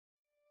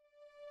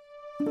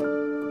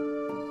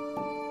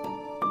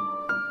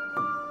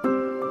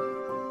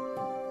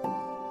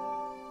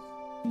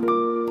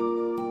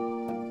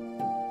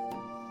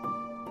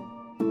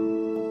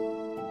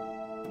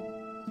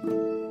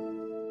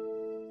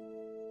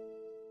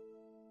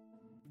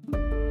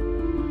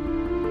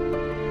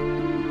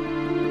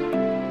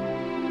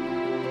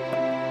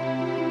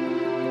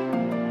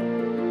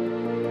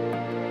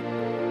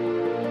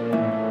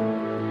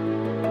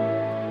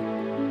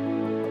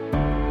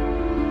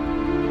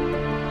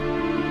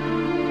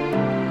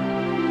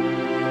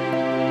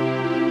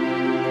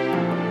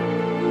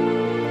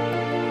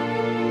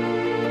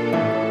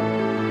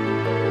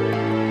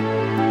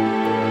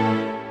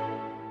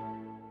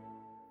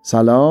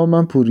سلام،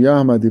 من پوریا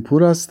احمدی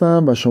پور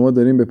هستم و شما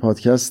دارین به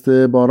پادکست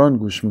باران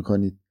گوش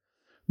میکنید.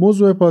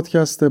 موضوع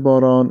پادکست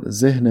باران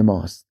ذهن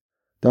ماست.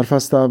 در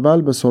فصل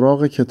اول به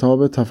سراغ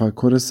کتاب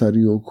تفکر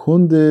سریع و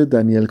کند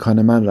دنیل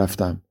کانمن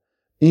رفتم.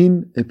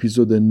 این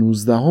اپیزود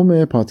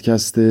 19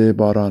 پادکست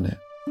بارانه.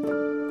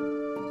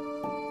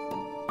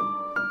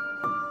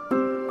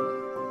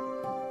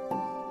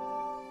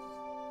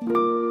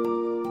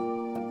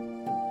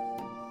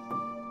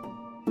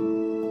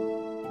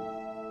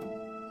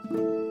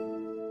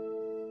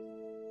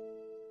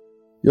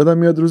 یادم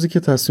میاد روزی که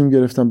تصمیم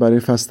گرفتم برای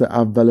فصل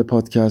اول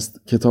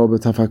پادکست کتاب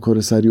تفکر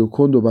سریع و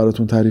کند رو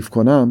براتون تعریف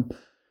کنم،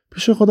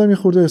 پیش خودم یه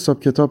خورده حساب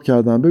کتاب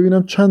کردم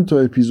ببینم چند تا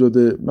اپیزود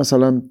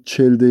مثلا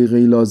 40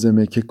 دقیقه‌ای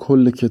لازمه که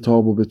کل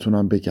کتاب رو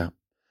بتونم بگم.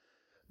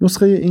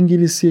 نسخه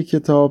انگلیسی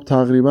کتاب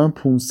تقریبا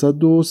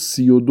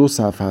 532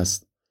 صفحه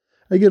است.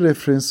 اگه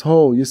رفرنس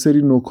ها و یه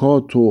سری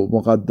نکات و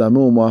مقدمه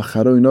و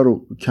مؤخره اینا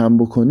رو کم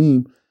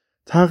بکنیم،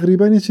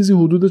 تقریبا یه چیزی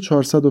حدود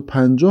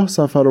 450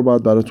 صفحه رو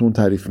باید براتون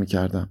تعریف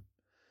می‌کردم.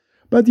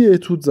 بعد یه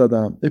اتود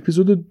زدم.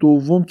 اپیزود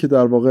دوم که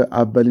در واقع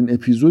اولین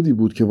اپیزودی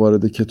بود که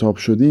وارد کتاب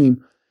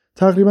شدیم،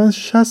 تقریبا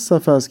 60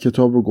 صفحه از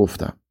کتاب رو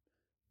گفتم.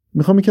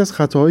 میخوام یکی از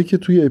خطاهایی که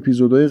توی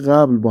اپیزودهای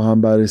قبل با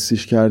هم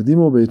بررسیش کردیم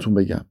و بهتون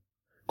بگم.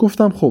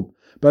 گفتم خب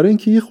برای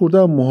اینکه یه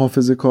خورده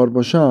محافظه کار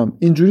باشم،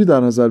 اینجوری در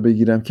نظر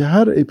بگیرم که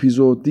هر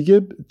اپیزود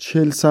دیگه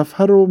 40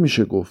 صفحه رو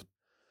میشه گفت.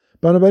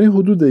 بنابراین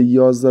حدود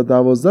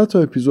 11-12 تا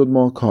اپیزود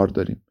ما کار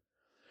داریم.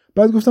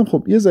 بعد گفتم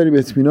خب یه ذره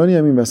اطمینانی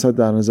هم این وسط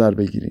در نظر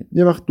بگیریم.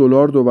 یه وقت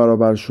دلار 2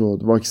 برابر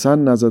شد،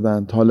 واکسن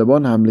نزدن،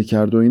 طالبان حمله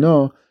کرد و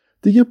اینا،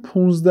 دیگه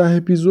 15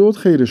 اپیزود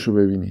خیرشو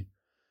ببینی.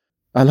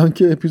 الان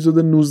که اپیزود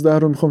 19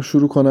 رو میخوام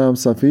شروع کنم،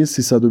 صفحه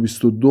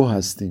 322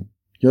 هستیم.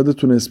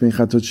 یادتون اسم این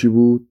خطا چی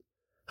بود؟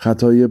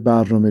 خطای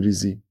برنامه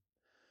ریزی.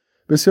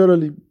 بسیار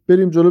عالی.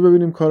 بریم جلو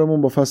ببینیم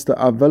کارمون با فصل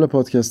اول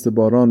پادکست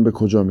باران به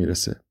کجا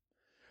میرسه.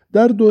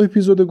 در 2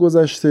 اپیزود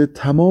گذشته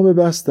تمام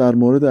بحث در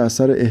مورد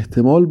اثر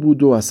احتمال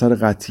بود و اثر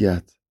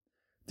قطعیت.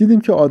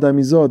 دیدیم که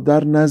آدمیزاد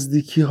در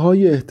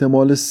نزدیکی‌های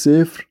احتمال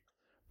 0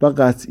 و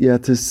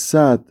قطعیت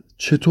 100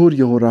 چطور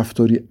یهو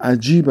رفتاری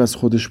عجیب از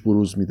خودش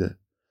بروز میده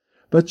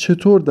و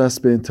چطور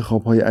دست به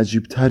انتخاب‌های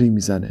عجیب تری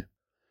میزنه.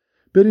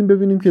 بریم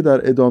ببینیم که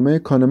در ادامه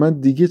کانمن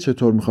دیگه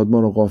چطور میخواد ما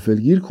رو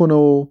غافلگیر کنه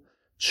و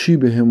چی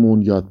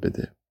بهمون یاد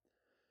بده.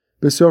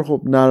 بسیار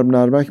خوب، نرم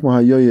نرمک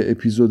مهیای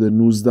اپیزود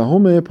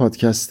 19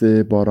 پادکست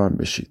باران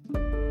بشید.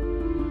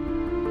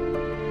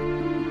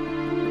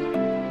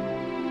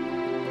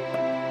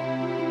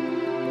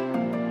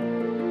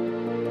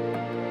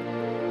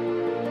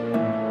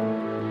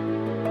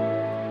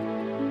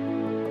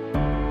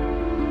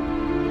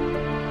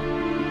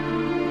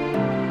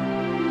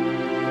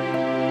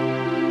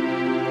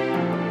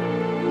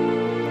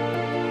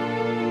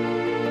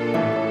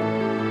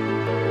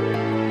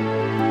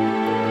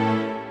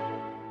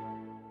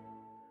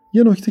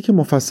 یه نکته که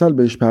مفصل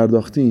بهش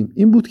پرداختیم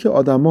این بود که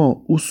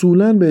آدما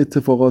اصولاً به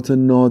اتفاقات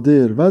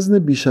نادر وزن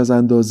بیش از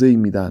اندازه‌ای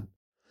میدن.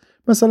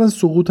 مثلا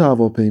سقوط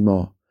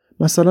هواپیما،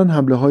 مثلا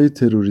حمله‌های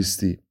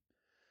تروریستی.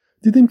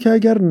 دیدیم که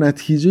اگر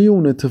نتیجه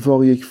اون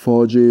اتفاق یک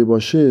فاجعه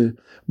باشه،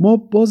 ما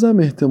بازم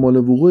احتمال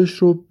وقوعش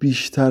رو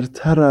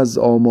بیشتر از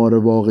آمار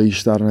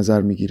واقعیش در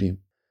نظر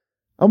میگیریم.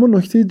 اما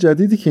نکته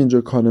جدیدی که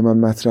اینجا کانمن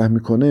مطرح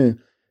میکنه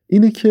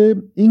اینه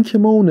که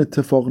ما اون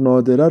اتفاق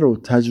نادره رو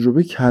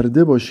تجربه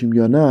کرده باشیم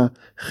یا نه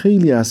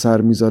خیلی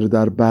اثر میذاره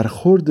در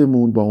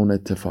برخوردمون با اون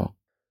اتفاق.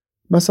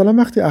 مثلا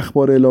وقتی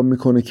اخبار اعلام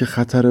میکنه که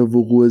خطر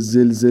وقوع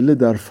زلزله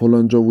در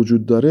فلان جا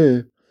وجود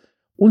داره،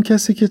 اون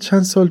کسی که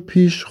چند سال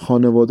پیش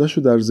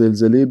خانواده‌شو در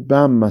زلزله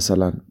بم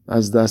مثلا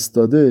از دست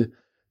داده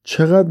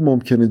چقدر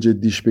ممکنه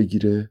جدیش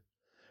بگیره؟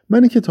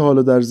 منی که تا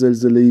حالا در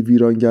زلزله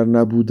ویرانگر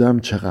نبودم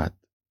چقدر؟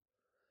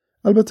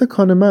 البته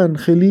کانمن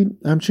خیلی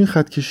همچین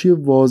خطکشی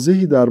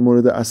واضحی در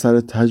مورد اثر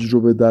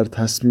تجربه در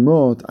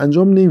تصمیمات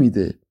انجام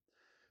نمیده.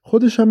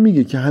 خودش هم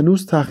میگه که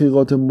هنوز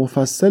تحقیقات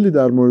مفصلی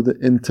در مورد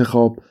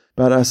انتخاب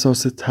بر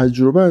اساس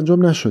تجربه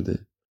انجام نشده.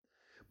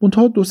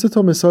 منتها 2-3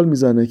 تا مثال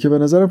میزنه که به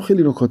نظرم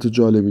خیلی نکات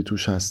جالبی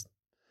توش هست.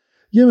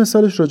 یه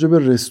مثالش راجع به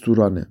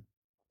رستورانه.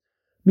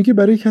 میگه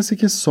برای کسی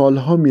که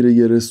سالها میره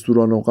یه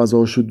رستوران و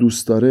غذاشو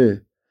دوست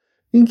داره،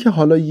 این که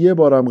حالا یه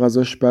بارم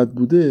غذاش بد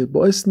بوده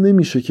باعث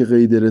نمیشه که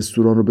قید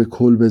رستوران رو به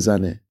کل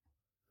بزنه.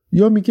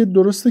 یا میگه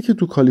درسته که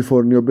تو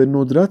کالیفرنیا به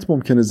ندرت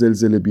ممکنه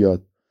زلزله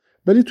بیاد،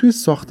 ولی توی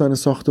ساختن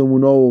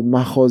ساختمونا و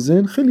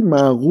مخازن خیلی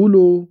معقول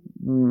و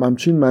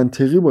همچین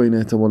منطقی با این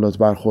احتمالات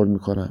برخورد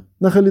میکنن.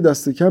 نه خیلی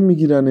دست کم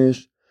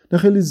میگیرنش، نه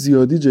خیلی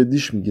زیادی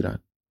جدیش میگیرن.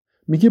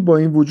 میگه با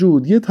این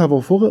وجود یه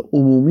توافق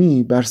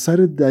عمومی بر سر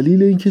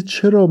دلیل اینکه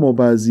چرا ما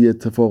بعضی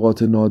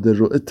اتفاقات نادر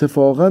رو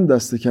اتفاقاً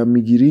دست کم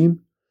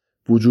میگیریم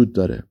وجود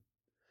داره.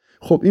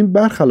 خب این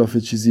برخلاف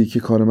چیزیه که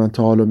کارمن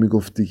تا حالا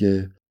میگفت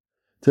دیگه.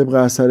 طبق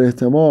اثر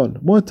احتمال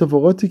ما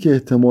اتفاقاتی که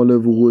احتمال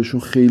وقوعشون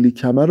خیلی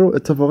کمه رو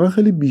اتفاقا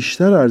خیلی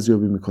بیشتر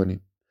ارزیابی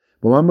میکنیم.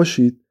 با من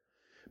باشید.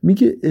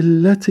 میگه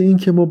علت این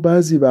که ما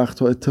بعضی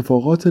وقتها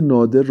اتفاقات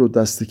نادر رو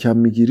دست کم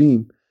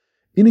میگیریم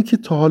اینه که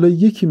تا حالا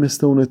یکی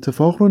مثل اون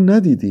اتفاق رو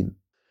ندیدیم.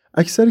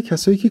 اکثر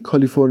کسایی که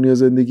کالیفرنیا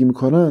زندگی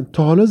میکنن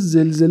تا حالا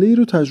زلزله‌ای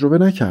رو تجربه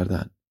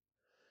نکردن.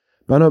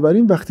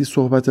 بنابراین وقتی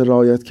صحبت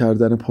رعایت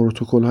کردن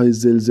پروتکل‌های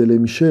زلزله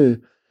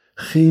میشه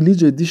خیلی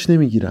جدیش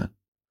نمیگیرن.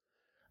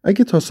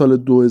 اگه تا سال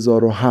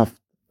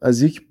 2007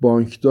 از یک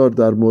بانکدار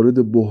در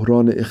مورد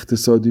بحران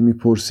اقتصادی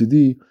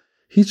میپرسیدی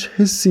هیچ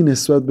حسی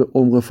نسبت به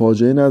عمق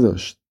فاجعه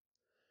نداشت.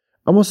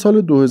 اما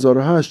سال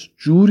 2008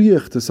 جوری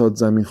اقتصاد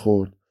زمین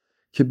خورد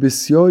که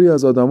بسیاری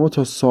از آدما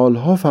تا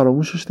سالها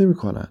فراموشش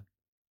نمی‌کنن.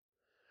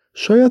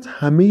 شاید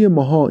همه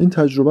ماها این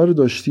تجربه رو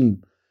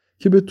داشتیم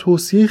که به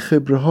توصیه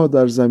خبره‌ها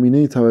در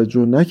زمینه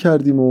توجه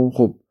نکردیم و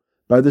خب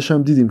بعدش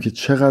هم دیدیم که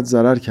چقدر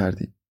ضرر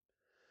کردیم.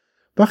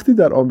 وقتی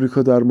در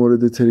آمریکا در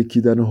مورد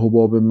ترکیدن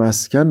حباب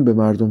مسکن به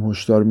مردم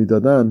هشدار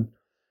میدادن،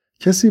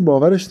 کسی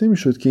باورش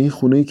نمیشد که این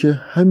خونه‌ای که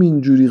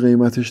همین جوری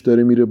قیمتش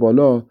داره میره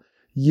بالا،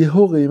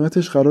 یهو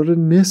قیمتش قرار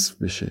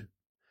نصف بشه.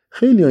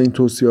 خیلی ها این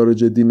توصیه‌ها رو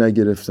جدی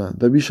نگرفتن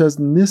و بیش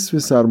از نصف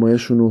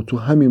سرمایه‌شون رو تو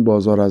همین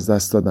بازار از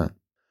دست دادن.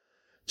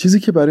 چیزی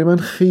که برای من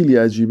خیلی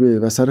عجیبه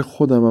و سر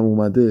خودم هم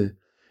اومده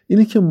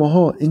اینه که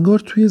ماها انگار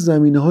توی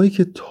زمینه‌هایی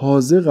که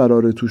تازه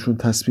قراره توشون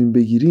تصمیم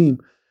بگیریم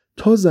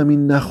تا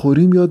زمین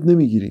نخوریم یاد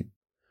نمیگیریم.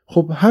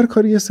 خب هر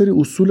کاری یه سری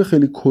اصول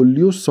خیلی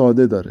کلی و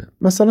ساده داره.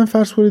 مثلا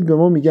فرض کنید به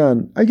ما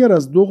میگن اگر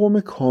از دو قوم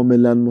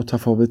کاملا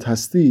متفاوت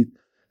هستید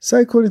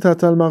سعی کنید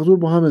حتی المقدور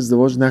با هم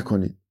ازدواج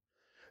نکنید.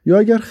 یا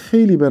اگر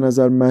خیلی به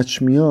نظر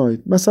مچ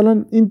میاید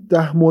مثلا این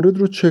 10 مورد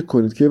رو چک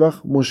کنید که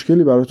وقت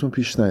مشکلی براتون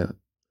پیش نیاد.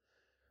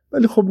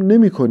 ولی خب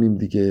نمی کنیم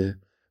دیگه.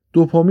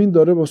 دوپامین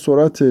داره با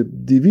سرعت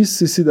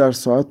 200 cc در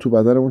ساعت تو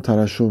بدنمون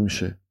ترشح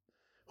میشه.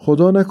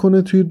 خدا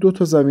نکنه توی 2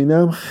 تا زمینه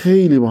هم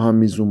خیلی با هم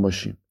میزون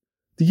باشیم.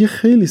 دیگه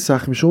خیلی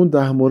سخت میشه اون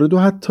 10 مورد رو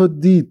حتی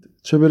دید،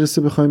 چه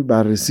برسه بخوایم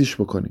بررسیش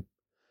بکنیم.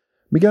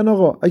 میگن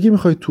آقا اگه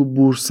میخوای تو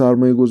بورس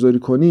سرمایه گذاری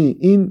کنی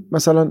این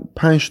مثلا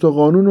 5 تا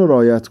قانون رو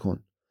رعایت کن.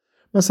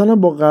 مثلا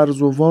با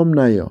قرض و وام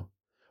نیا.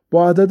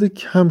 با عدد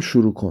کم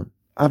شروع کن.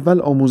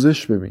 اول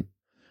آموزش ببین.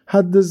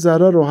 حد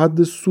ضرر و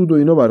حد سود و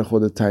اینا برای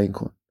خودت تعیین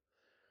کن.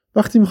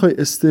 وقتی میخوای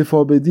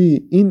استعفا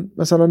بدی این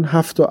مثلا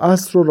 7 تا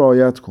اصل رو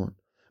رعایت کن.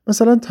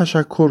 مثلا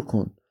تشکر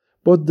کن.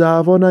 با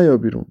دعوا نیا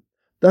بیرون.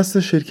 دست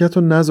شرکت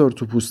رو نذار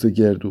تو پوست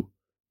گردو.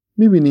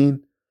 میبینین؟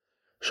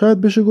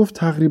 شاید بشه گفت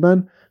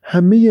تقریبا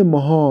همه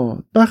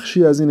ماها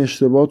بخشی از این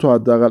اشتباهات رو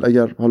حداقل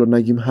اگر حالا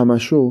نگیم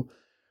همشو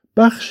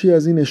بخشی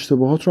از این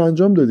اشتباهات رو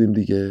انجام دادیم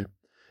دیگه.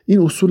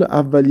 این اصول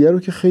اولیه رو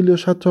که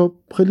خیلیش حتی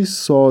خیلی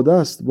ساده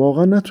است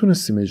واقعا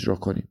نتونستیم اجرا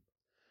کنیم.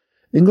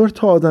 انگار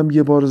تا آدم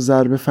یه بار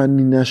ضربه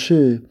فنی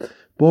نشه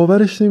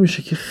باورش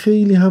نمیشه که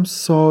خیلی هم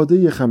ساده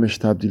یه خمش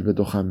تبدیل به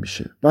 2 خم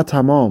میشه و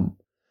تمام.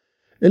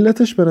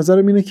 علتش به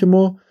نظرم اینه که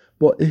ما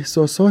با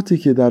احساساتی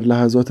که در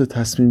لحظات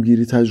تصمیم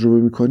گیری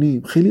تجربه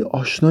میکنیم خیلی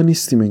آشنا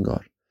نیستیم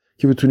انگار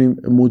که بتونیم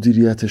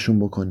مدیریتشون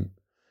بکنیم.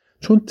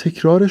 چون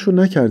تکرارشو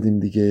نکردیم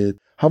دیگه.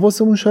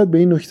 حواسمون شاید به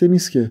این نکته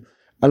نیست که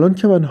الان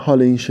که من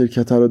حال این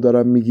شرکت رو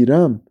دارم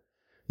میگیرم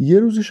یه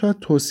روزی شاید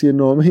توصیه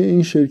نامه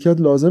این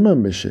شرکت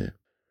لازمم بشه.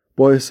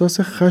 با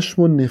احساس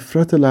خشم و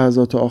نفرت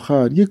لحظات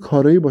آخر یه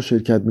کارایی با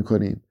شرکت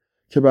میکنیم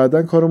که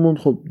بعدن کارمون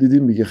خب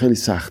دیدیم دیگه خیلی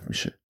سخت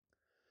میشه.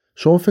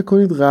 شما فکر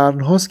کنید قرن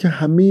هاست که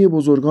همه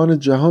بزرگان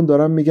جهان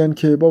دارن میگن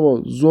که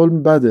بابا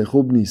ظلم بده،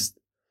 خوب نیست.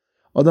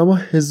 آدما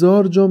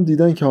 1000 جام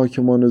دیدن که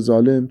حاکمان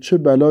ظالم چه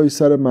بلایی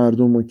سر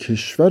مردم و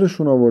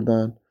کشورشون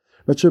آوردن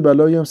و چه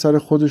بلایی هم سر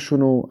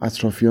خودشون و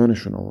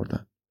اطرافیانشون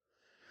آوردن.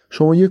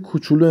 شما یه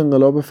کوچولو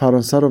انقلاب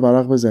فرانسه رو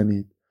ورق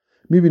بزنید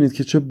میبینید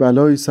که چه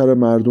بلایی سر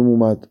مردم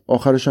اومد.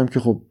 آخرش هم که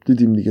خب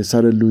دیدیم دیگه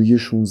سر لویی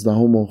 16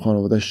 و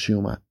خانواده‌اش چی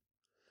اومد.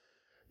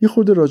 یه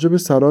خورده راجع به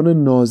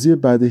سران نازی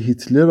بعد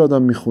هیتلر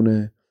آدم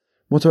میخونه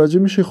متوجه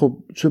میشه خب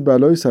چه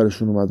بلایی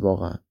سرشون اومد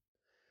واقعا.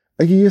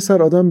 اگه یه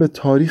سر آدم به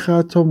تاریخ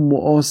حتی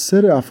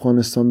معاصر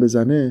افغانستان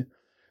بزنه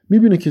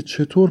میبینه که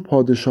چطور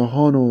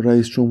پادشاهان و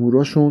رئیس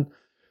جمهوراشون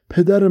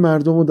پدر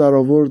مردم رو در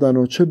آوردن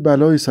و چه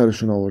بلایی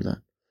سرشون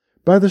آوردن.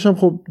 بعدش هم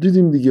خب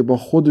دیدیم دیگه با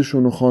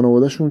خودشون و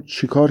خانوادهشون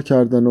چیکار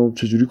کردن و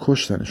چجوری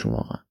کشتنشون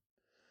واقعا.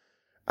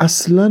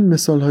 اصلاً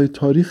مثالهای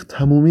تاریخ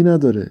تمومی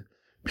نداره.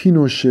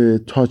 پینوشه،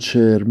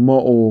 تاچر،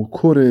 ماو،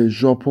 کره،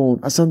 ژاپن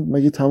اصلا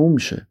مگه تموم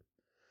میشه؟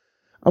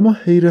 اما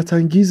حیرت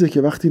انگیزه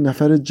که وقتی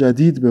نفر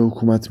جدید به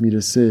حکومت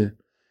میرسه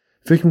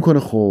فکر میکنه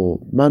خب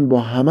من با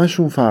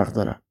همشون فرق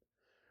دارم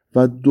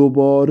و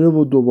دوباره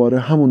و دوباره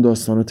همون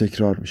داستانو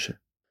تکرار میشه.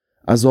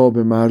 عذاب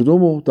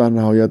مردم و در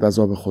نهایت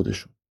عذاب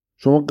خودشون.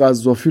 شما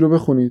قذافی رو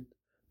بخونید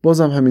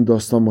بازم همین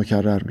داستان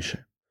مکرر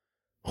میشه.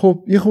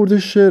 خب یه خورده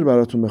شعر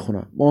براتون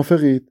بخونم،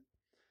 موافقید؟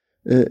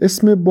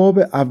 اسم باب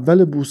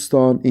اول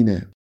بوستان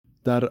اینه: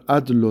 در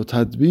عدل و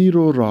تدبیر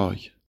و رای.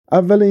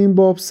 اول این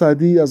باب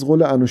سعدی از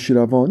قول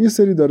انوشیروان یه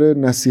سری داره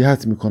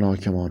نصیحت میکنه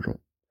حاکمان رو.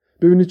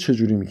 ببینید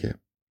چجوری میگه.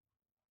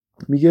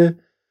 میگه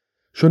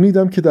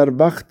شنیدم که در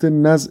وقت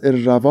نزع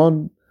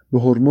روان، به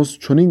هرمز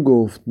چنین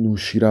گفت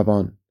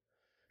نوشیروان،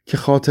 که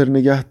خاطر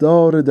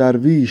نگهدار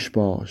درویش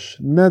باش،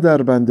 نه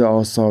در بند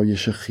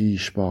آسایش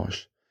خیش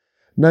باش.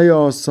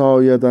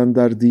 نیاسایدن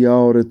در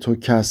دیار تو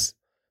کس،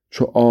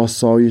 چو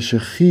آسایش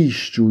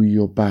خیش جویی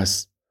و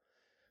بس.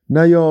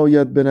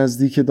 نیاید به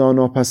نزدیک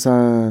دانا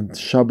پسند،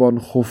 شبان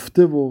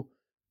خفته و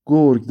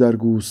گرگ در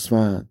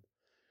گوسفند.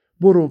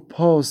 برو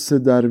پاس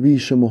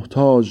درویش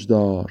محتاج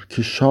دار،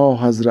 که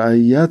شاه از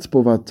رعیت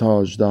بود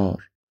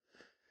تاجدار.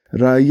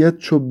 رعیت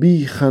چو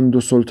بیخند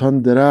و سلطان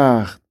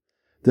درخت،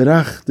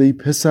 درخت ای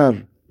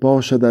پسر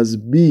باشد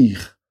از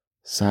بیخ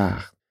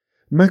سخت.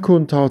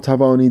 مکن تا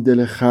توانی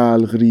دل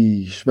خلق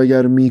ریش،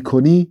 وگر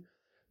میکنی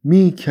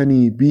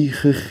میکنی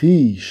بیخ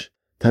خیش.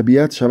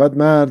 طبیعت شود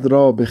مرد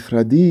را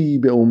بخردی،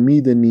 به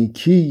امید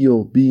نیکی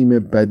و بیم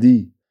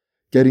بدی.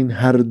 گر این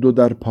هر دو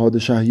در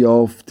پادشه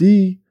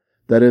یافتی،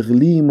 در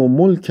اقلیم و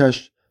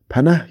ملکش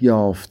پناه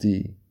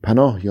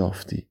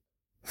یافتی.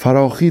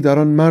 فراخی در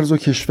آن مرز و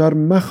کشور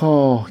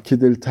مخواه، که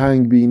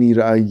دلتنگ بینی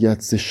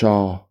رعیت ز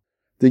شاه.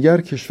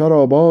 دگر کشور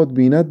آباد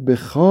بیند به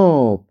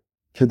خواب،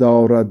 که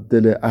دارد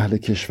دل اهل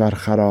کشور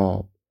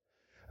خراب.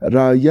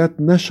 رعیت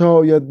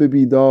نشاید به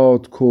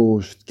بیداد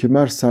کشت، که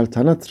مر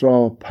سلطنت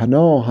را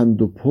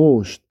پناهند و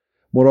پشت.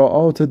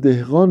 مراعات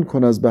دهقان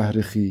کن از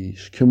بهر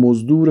خیش، که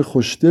مزدور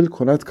خوشدل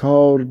کند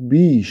کار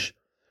بیش.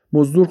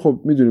 مزدور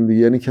خب میدونیم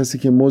دیگه، یعنی کسی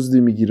که مزدی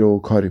میگیره و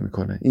کاری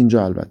میکنه.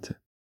 اینجا البته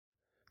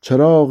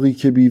چراغی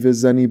که بیوه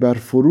زنی بر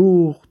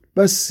فروخت،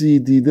 بسی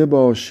دیده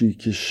باشی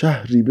که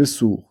شهری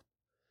بسوخت.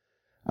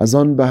 از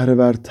آن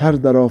بهره‌ورتر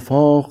در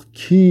آفاق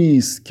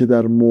کیست، که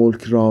در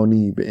ملک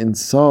رانی به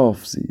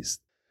انصاف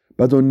زیست.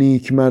 بد و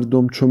نیک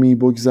مردم چو می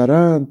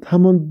بگذرند،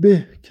 همان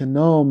به که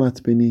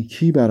نامت به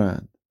نیکی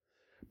برند.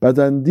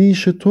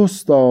 بداندیش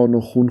توست آن و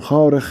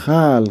خونخوار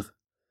خلق،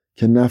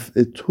 که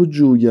نفع تو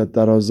جوید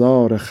در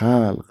آزار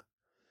خلق.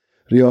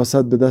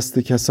 ریاست به دست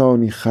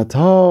کسانی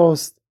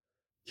خطاست،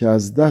 که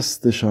از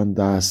دستشان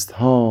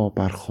دستها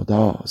بر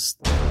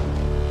خداست.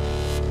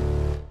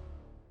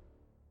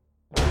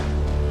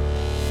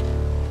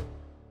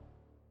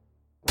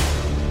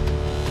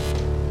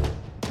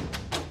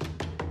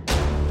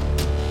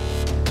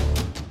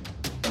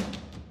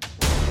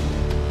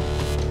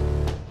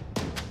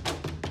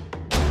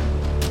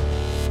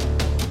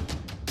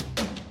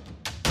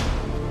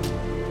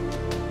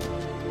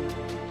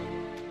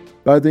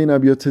 بعد این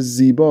ابیات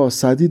زیبا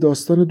سعدی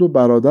داستان دو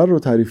برادر رو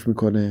تعریف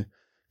میکنه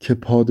که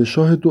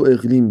پادشاه دو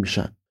اقلیم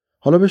میشن.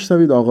 حالا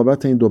بشنوید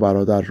عاقبت این دو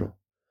برادر رو.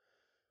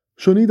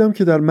 شنیدم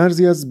که در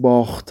مرزی از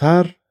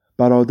باختر،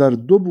 برادر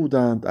دو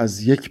بودند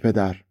از یک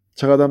پدر.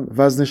 چقدر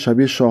وزن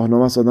شبیه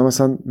شاهنامه است، آدم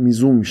اصلا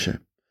میزون میشه.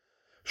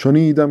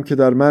 شنیدم که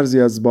در مرزی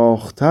از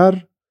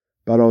باختر،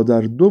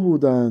 برادر دو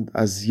بودند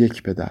از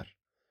یک پدر.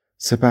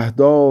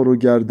 سپهدار و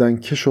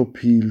گردنکش و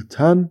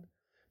پیلتن،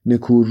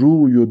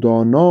 نکوروی و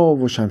دانا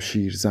و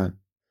شمشیرزن.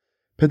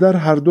 پدر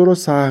هر دو را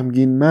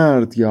سهمگین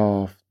مرد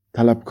یافت،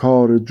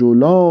 طلبکار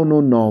جولان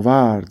و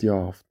ناورد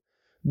یافت.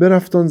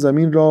 برفتان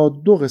زمین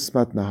را دو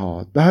قسمت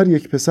نهاد، به هر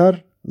یک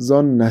پسر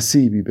زان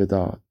نصیبی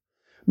بداد.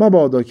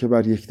 مبادا که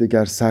بر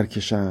یکدیگر سر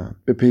کشند،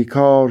 به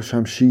پیکار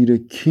شمشیر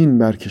کین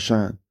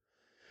برکشند.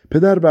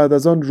 پدر بعد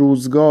از آن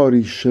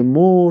روزگاری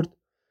شمرد،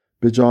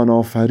 به جان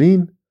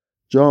آفرین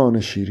جان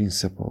شیرین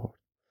سپرد.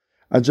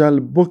 اجل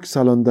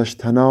بگسلاندش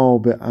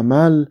طناب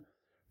عمل،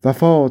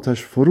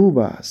 وفاتش فرو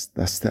بست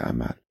دست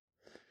عمل.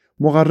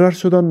 مقرر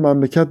شد آن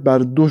مملکت بر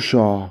دو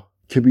شاه،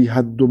 که بی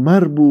حد و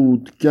مر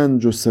بود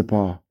گنج و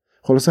سپاه.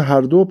 خلاصه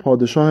هر دو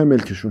پادشاه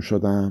ملکشون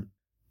شدن.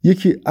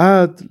 یکی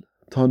عدل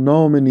تا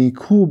نام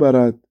نیکو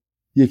برد،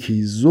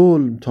 یکی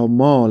ظلم تا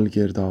مال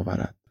گرد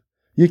آورد.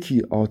 یکی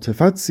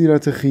عاطفت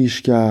سیرت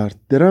خیش کرد،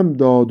 درم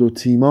داد و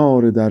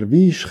تیمار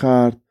درویش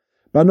خورد.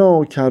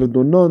 بنا کرد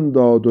و نان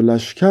داد و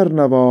لشکر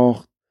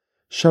نواخت،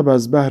 شب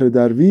از بهر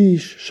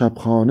درویش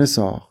شبخانه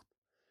ساخت.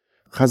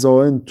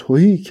 خزائن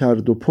تهی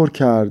کرد و پر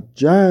کرد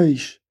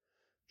جیش،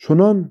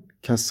 چنان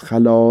کز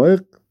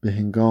خلائق به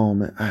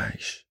هنگام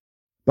عیش.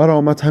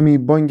 برآمد همی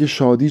بانگ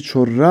شادی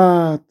چو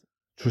رعد،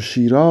 چو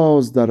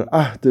شیراز در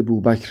عهد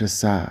بوبکر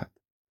سعد.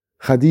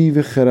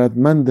 خدیو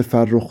خردمند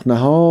فرخ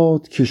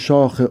نهاد، که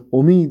شاخ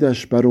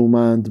امیدش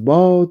برومند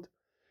باد.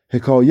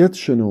 حکایت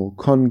شنو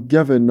کان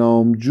گو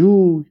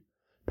نامجوی،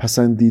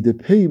 پسندیده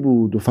پی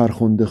بود و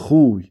فرخنده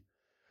خوی.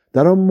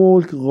 در آن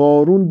ملک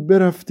قارون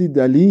برفتی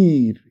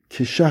دلیر،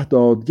 که شه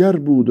دادگر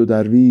بود و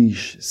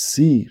درویش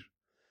سیر.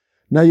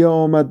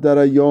 نیامد در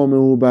ایام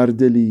او بر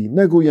دلی،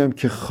 نگویم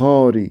که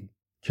خاری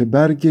که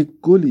برگ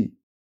گلی.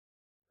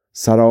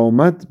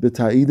 سرآمد به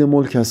تایید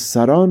ملک از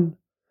سران،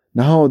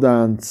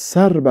 نهادند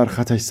سر بر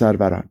خطش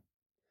سروران.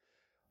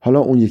 حالا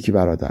اون یکی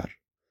برادر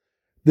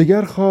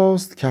دگر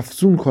خواست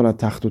کفزون کند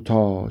تخت و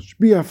تاج،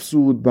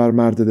 بیفزود بر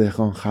مرد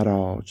دهقان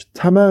خراج.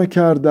 طمع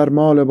کرد در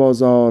مال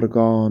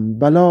بازارگان،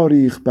 بلا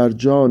ریخت بر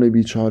جان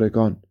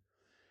بیچارگان.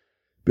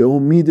 به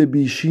امید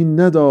بیشی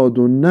نداد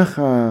و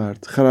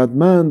نخورد،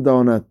 خردمند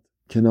داند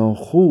که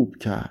ناخوب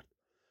کرد.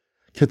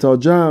 که تا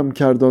جمع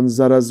کردان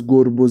زر از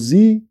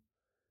گربزی،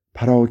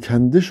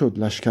 پراکنده شد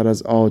لشکر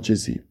از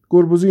عاجزی.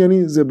 گربزی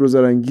یعنی زبر و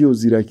زرنگی و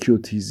زیرکی و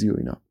تیزی و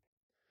اینا.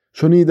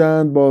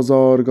 شنیدند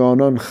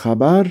بازارگانان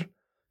خبر،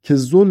 که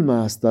ظلم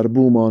است در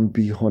بومان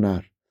بی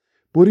هنر.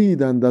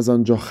 بریدند از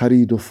آنجا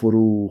خرید و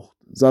فروخت،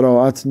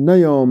 زراعت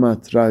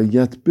نیامد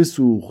رعیت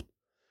بسوخت.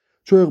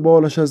 چو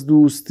اقبالش از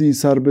دوستی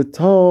سر به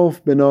تاف،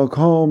 به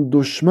ناکام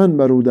دشمن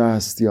بر او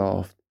دست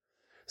یافت.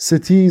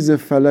 ستیز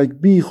فلک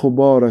بیخ و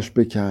بارش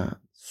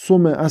بکند،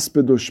 سم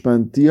اسب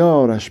دشمن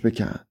دیارش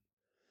بکند.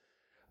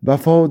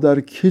 وفا در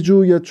که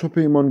جوید چو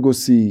پیمان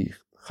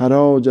گسیخت،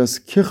 خراج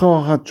از که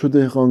خواهد چو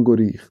دهقان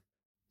گریخت.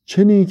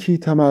 چه نیکی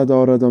طمع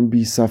دارد آن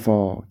بی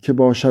صفا، که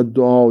باشد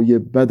دعای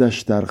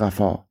بدش در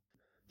قفا.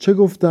 چه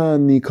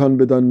گفتند نیکان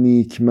بدان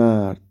نیک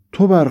مرد،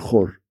 تو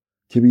برخور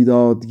که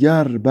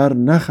بیدادگر بر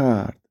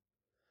نخورد.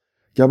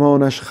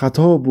 گمانش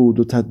خطا بود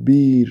و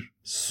تدبیر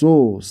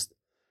سست،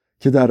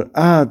 که در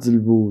عدل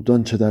بود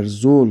آنچه در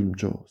ظلم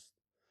جست.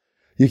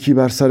 یکی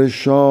بر سر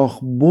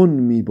شاخ بن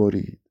می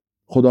برید،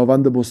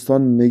 خداوند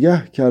بستان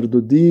نگه کرد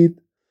و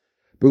دید.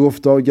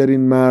 بگفت اگر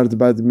این مرد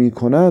بد می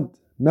کند،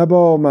 نه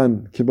با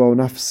من که با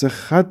نفس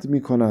خود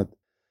می کند.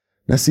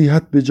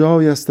 نصیحت به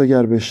جای است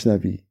اگر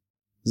بشنوی،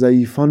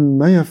 ضعیفان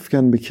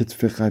میفکن به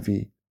کتف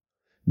قوی.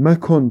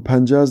 مکن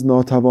پنجه از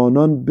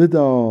ناتوانان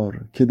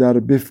بدار، که در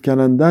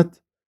بفکنندت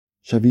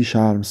شوی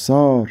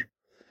شرمسار.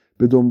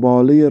 به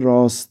دنباله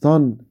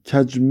راستان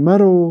کج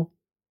مرو،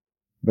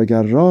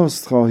 وگر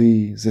راست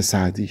خواهی ز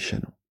سعدی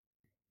شنو.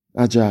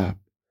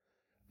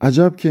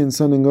 عجب که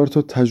انسان انگار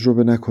تا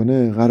تجربه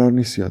نکنه قرار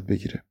نیست یاد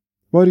بگیره.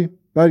 باری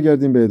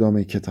برگردیم به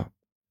ادامه کتاب.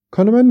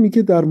 کانمن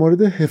میگه در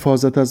مورد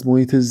حفاظت از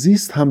محیط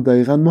زیست هم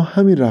دقیقاً ما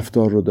همین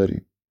رفتار رو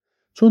داریم.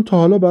 چون تا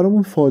حالا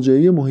برامون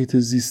فاجعه محیط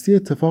زیستی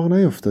اتفاق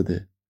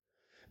نیفتاده.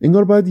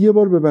 انگار باید یه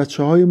بار به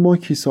بچه‌های ما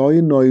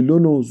کیسه‌های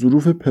نایلون و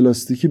ظروف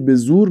پلاستیکی به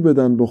زور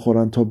بدن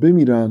بخورن تا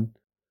بمیرن،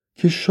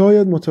 که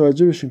شاید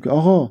متوجه بشیم که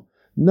آقا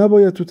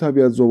نباید تو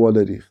طبیعت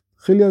زباله ریخت.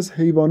 خیلی از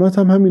حیوانات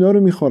هم همینا رو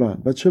میخورن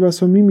و چه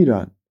بسا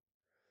میمیرن.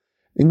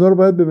 انگار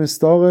باید به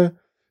مصداق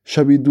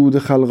شبی دود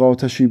خلق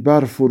آتشی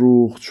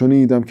برفروخت،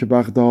 شنیدم که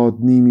بغداد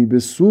نیمی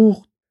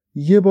بسوخت.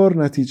 یه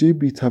بار نتیجه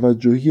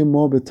بی‌توجهی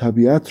ما به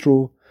طبیعت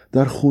رو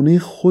در خونه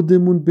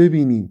خودمون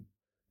ببینیم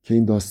که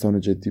این داستان رو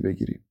جدی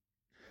بگیریم.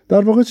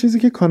 در واقع چیزی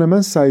که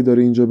کانمن سعی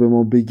داره اینجا به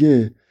ما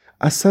بگه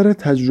اثر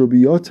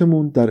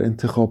تجربیاتمون در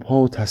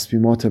انتخاب‌ها و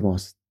تصمیمات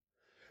ماست.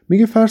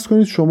 میگه فرض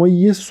کنید شما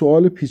یه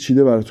سوال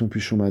پیچیده براتون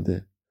پیش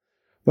اومده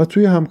و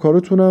توی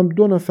همکاراتون هم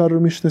 2 نفر رو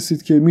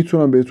میشناسید که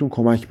میتونن بهتون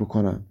کمک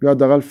بکنن یا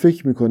حداقل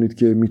فکر میکنید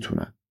که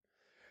میتونن.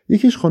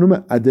 یکیش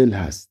خانم عدل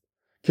هست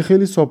که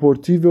خیلی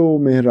ساپورتیو و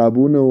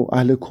مهربون و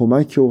اهل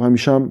کمک و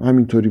همیشه هم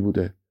همینطوری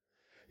بوده.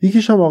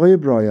 یکیش هم آقای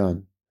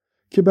برایان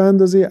که به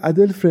اندازه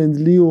عدل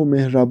فرندلی و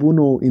مهربون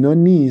و اینا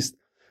نیست،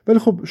 ولی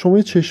خب شما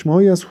یه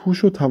چشمه‌هایی از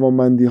هوش و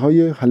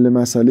توانمندی‌های حل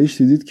مسئله‌اش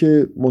دیدید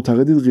که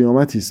معتقدید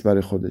قیامتی است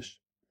برای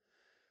خودش.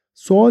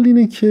 سوال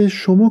اینه که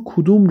شما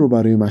کدوم رو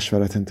برای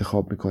مشورت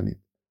انتخاب میکنید؟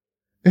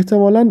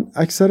 احتمالاً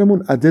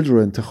اکثرمون عدل رو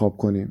انتخاب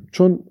کنیم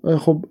چون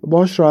خب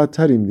باهاش راحت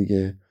تریم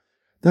دیگه،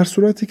 در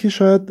صورتی که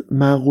شاید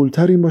معقول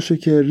تر این باشه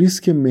که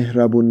ریسک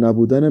مهربون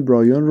نبودن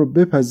برایان رو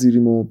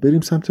بپذیریم و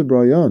بریم سمت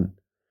برایان.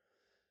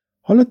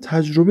 حالا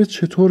تجربه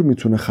چطور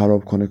میتونه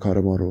خراب کنه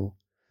کار ما رو؟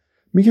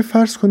 میگه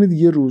فرض کنید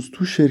یه روز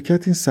تو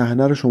شرکت این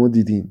صحنه رو شما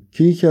دیدین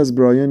که یکی از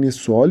برایان یه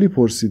سوالی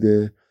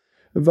پرسیده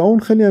و اون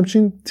خیلی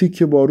همچین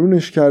تیکه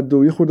بارونش کرده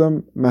و یه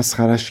خوردم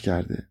مسخرش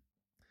کرده.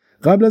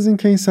 قبل از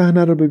اینکه این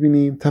صحنه رو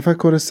ببینیم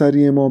تفکر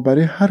سریع ما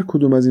برای هر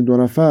کدوم از این 2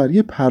 نفر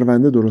یه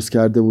پرونده درست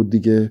کرده بود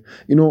دیگه.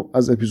 اینو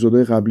از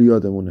اپیزودهای قبلی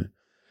یادمونه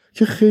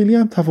که خیلی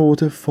هم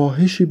تفاوت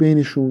فاحشی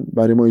بینشون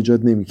برای ما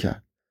ایجاد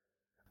نمی‌کرد.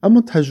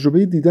 اما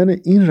تجربه دیدن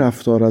این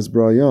رفتار از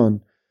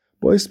برایان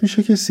باعث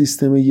میشه که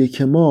سیستم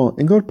یک ما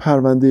انگار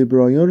پرونده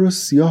برایان رو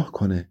سیاه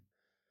کنه.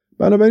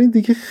 بنابراین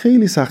دیگه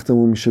خیلی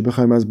سختمون میشه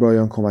بخوایم از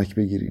برایان کمک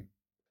بگیریم.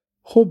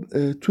 خب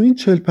تو این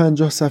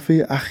 40-50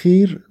 صفحه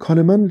اخیر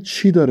کانمن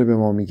چی داره به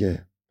ما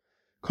میگه؟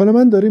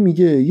 کانمن داره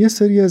میگه یه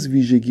سری از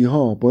ویژگی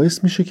ها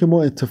باعث میشه که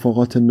ما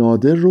اتفاقات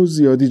نادر رو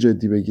زیادی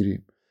جدی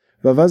بگیریم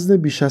و وزن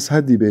بیش از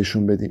حدی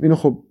بهشون بدیم. اینو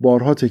خب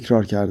بارها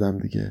تکرار کردم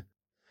دیگه.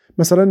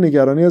 مثلا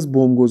نگرانی از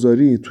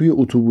بمبگذاری توی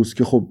اتوبوس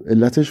که خب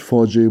علتش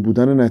فاجعه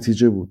بودن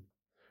نتیجه بود.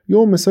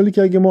 یا مثالی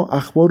که اگه ما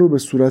اخبار رو به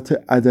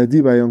صورت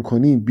عددی بیان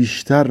کنیم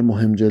بیشتر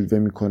مهم جلوه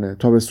میکنه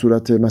تا به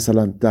صورت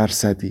مثلا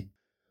درصدی.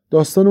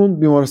 داستان اون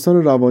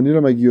بیمارستان روانی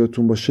رو مگه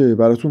یادتون باشه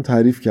براتون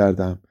تعریف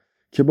کردم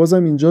که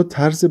بازم اینجا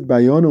طرز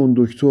بیان اون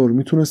دکتر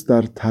میتونست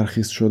در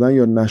ترخیص شدن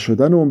یا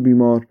نشدن اون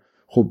بیمار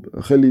خب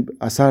خیلی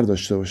اثر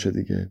داشته باشه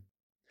دیگه.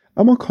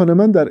 اما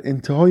کانمن در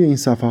انتهای این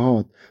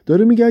صفحات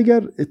داره میگه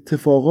اگر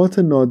اتفاقات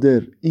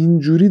نادر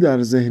اینجوری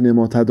در ذهن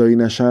ما تداعی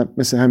نشن،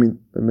 مثل همین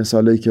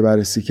مثالایی که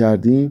بررسی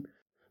کردیم،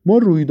 ما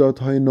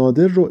رویدادهای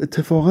نادر رو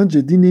اتفاقا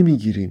جدی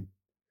نمیگیریم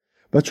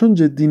و چون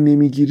جدی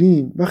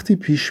نمیگیریم وقتی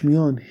پیش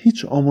میان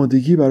هیچ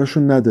آمادگی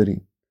براشون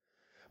نداریم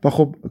و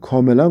خب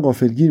کاملا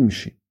غافلگیر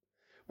میشیم.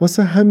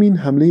 واسه همین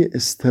حمله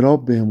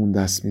اضطراب بهمون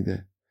دست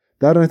میده.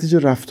 در نتیجه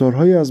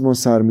رفتارهایی از ما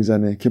سر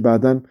میزنه که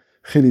بعداً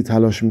خیلی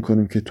تلاش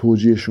میکنیم که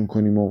توجیهشون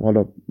کنیم و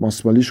حالا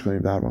ماسمالیش کنیم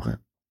در واقع.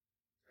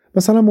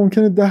 مثلا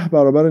ممکنه 10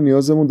 برابر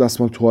نیازمون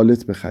دستمال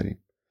توالت بخریم.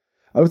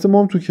 البته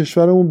ما هم تو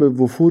کشورمون به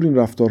وفور این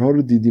رفتارها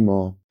رو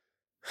دیدیم.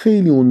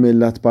 خیلی اون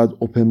ملت باید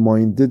اوپن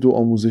مایندد و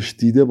آموزش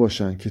دیده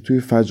باشن که توی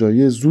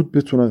فجایع زود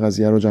بتونن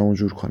قضیه رو جمع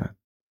جور کنن.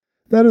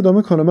 در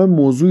ادامه کانمن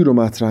موضوعی رو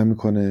مطرح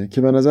میکنه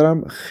که به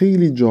نظرم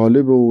خیلی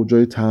جالب و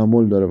جای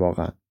تأمل داره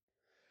واقعا.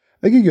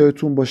 اگه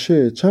یادتون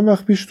باشه چند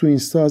وقت پیش تو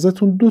اینستا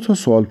ازتون 2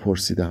 سوال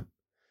پرسیدم.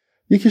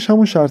 یکیش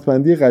همون شرط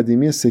بندی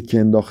قدیمی سکه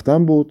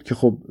انداختن بود که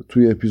خب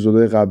توی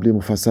اپیزودهای قبلی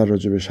مفصل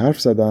راجبش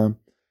حرف زدم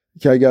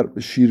که اگر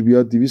شیر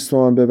بیاد 200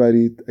 تومن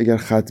ببرید، اگر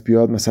خط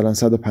بیاد مثلا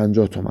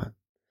 150 تومن.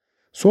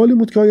 سوالی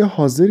بود که آیا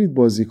حاضرید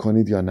بازی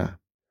کنید یا نه.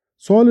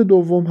 سوال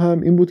دوم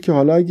هم این بود که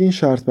حالا اگه این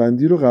شرط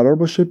بندی رو قرار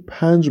باشه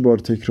 5 بار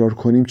تکرار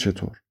کنیم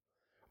چطور؟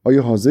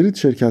 آیا حاضرید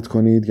شرکت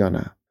کنید یا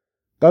نه؟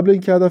 قبل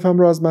اینکه هدفم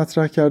رو از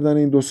مطرح کردن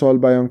این 2 سوال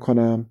بیان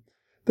کنم،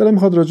 دلم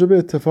میخواد راجع به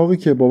اتفاقی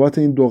که بابت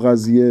این 2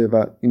 قضیه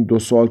و این 2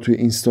 سوال توی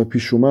اینستا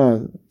پیش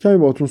اومد کمی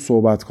باهاتون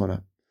صحبت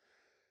کنم.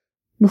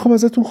 میخوام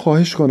ازتون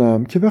خواهش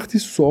کنم که وقتی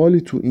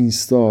سوالی تو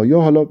اینستا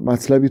یا حالا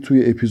مطلبی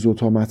توی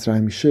اپیزودها مطرح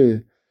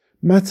میشه،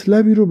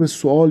 مطلبی رو به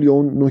سوال یا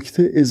اون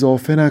نکته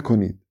اضافه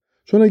نکنید،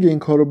 چون اگه این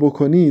کارو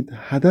بکنید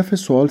هدف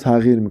سوال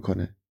تغییر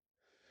میکنه.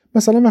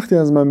 مثلا وقتی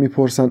از من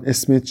میپرسن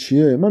اسمت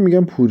چیه، من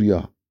میگم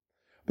پوریا.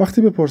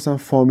 وقتی بپرسن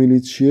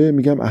فامیلیت چیه،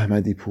 میگم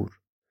احمدی پور.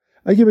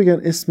 اگه بگن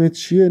اسمت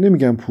چیه،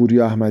 نمیگم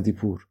پوریا احمدی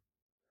پور.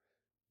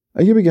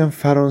 اگه بگم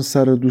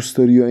فرانسه رو دوست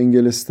داری یا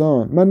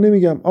انگلستان، من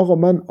نمیگم آقا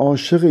من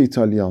عاشق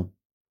ایتالیام.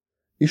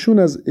 ایشون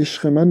از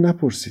عشق من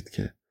نپرسید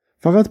که،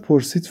 فقط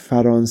پرسید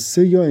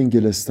فرانسه یا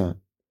انگلستان.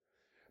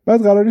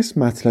 بعد قرار نیست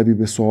مطلبی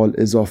به سوال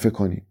اضافه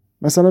کنیم.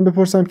 مثلا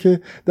بپرسم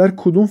که در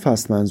کدوم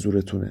فصل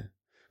منظورتونه؟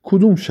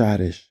 کدوم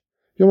شهرش؟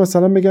 یا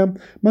مثلا بگم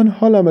من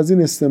حالم از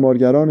این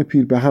استعمارگران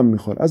پیر به هم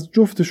میخوره، از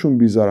جفتشون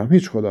بیزارم،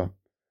 هیچ کدام.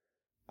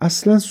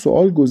 اصلا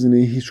سوال گزینه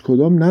هیچ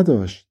کدام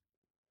نداشت.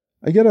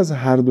 اگر از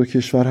هر 2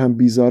 کشور هم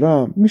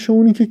بیزارم، میشه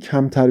اونی که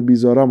کمتر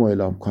بیزارم رو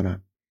اعلام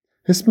کنم.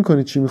 حس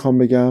میکنید چی میخوام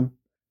بگم؟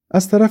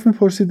 از طرف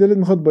میپرسید دلت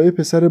میخواد با یه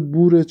پسر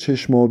بور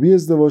چشمابی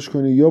ازدواج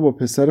کنی یا با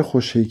پسر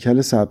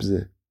خوش‌هیکل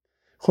سبزه؟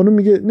 خانم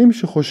میگه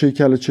نمیشه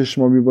خوش‌هیکل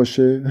چشمابی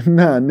باشه؟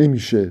 نه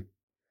نمیشه.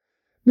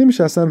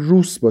 نمیشه اصلا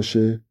روس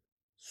باشه؟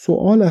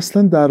 سوال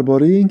اصلا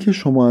درباره این که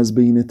شما از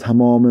بین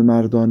تمام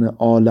مردان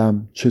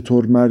عالم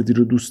چطور مردی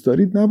رو دوست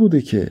دارید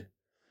نبوده که.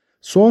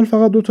 سوال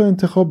فقط 2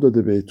 انتخاب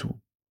داده بهتون.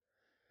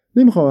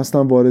 نمیخوام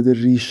اصلا وارد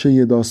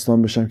ریشه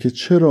داستان بشم که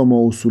چرا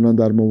ما اصولا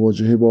در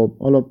مواجهه با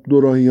حالا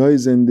دوراهی‌های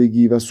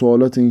زندگی و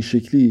سوالات این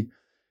شکلی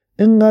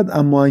اینقدر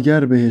اما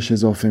اگر بهش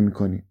اضافه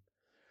میکنیم.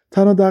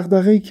 تنها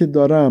دغدغه‌ای که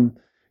دارم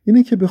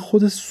اینه که به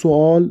خود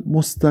سوال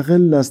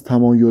مستقل از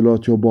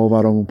تمایلات یا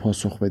باورامون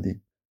پاسخ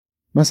بدیم.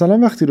 مثلا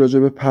وقتی راجع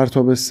به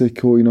پرتاب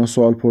سکه و اینا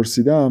سوال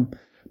پرسیدم،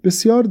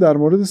 بسیار در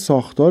مورد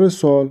ساختار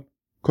سوال،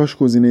 کاش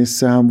گزینه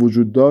 3 هم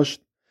وجود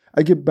داشت.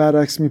 اگه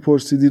برعکس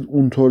میپرسیدید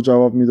اونطور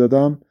جواب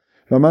میدادم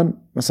و من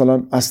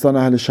مثلا اصلا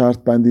اهل شرط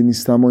بندی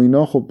نیستم و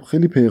اینا، خب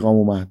خیلی پیغام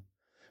اومد.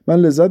 من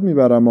لذت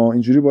میبرم و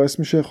اینجوری باعث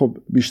میشه خب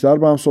بیشتر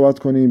با هم صحبت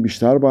کنیم،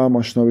 بیشتر با هم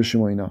آشنا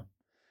بشیم و اینا.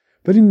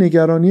 ولی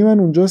نگرانی من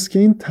اونجاست که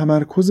این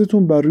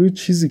تمرکزتون بر روی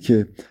چیزی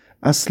که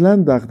اصلا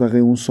دغدغه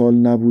اون سوال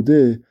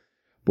نبوده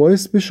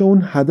باعث بشه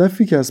اون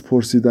هدفی که از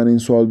پرسیدن این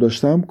سوال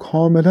داشتم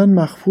کاملا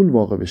مخفول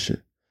واقع بشه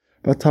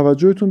و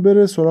توجهتون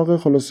بره سراغ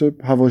خلاصه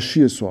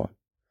حواشی سوال.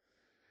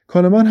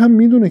 کانمن هم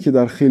میدونه که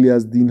در خیلی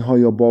از دینها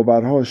یا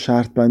باورها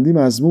شرط بندی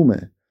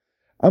مذمومه،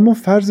 اما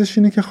فرضش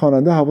اینه که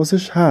خواننده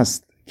حواسش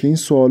هست که این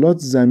سوالات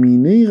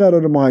زمینه‌ای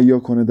قرار مهیا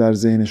کنه در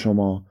ذهن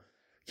شما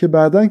که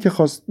بعدن که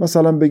خواست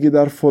مثلا بگه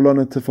در فلان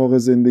اتفاق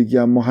زندگی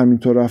ما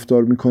همینطور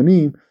رفتار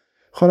میکنیم،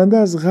 خواننده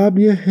از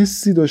قبل یه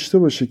حسی داشته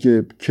باشه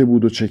که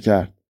بود و چه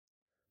کرد.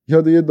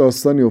 یاد یه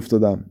داستانی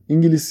افتادم.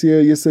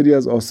 انگلیسیه یه سری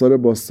از آثار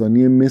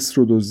باستانی مصر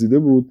رو دزدیده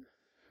بود،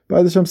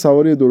 بعدش هم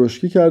سواری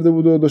درشکی کرده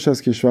بود و داشت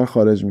از کشور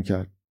خارج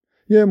میکرد.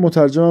 یه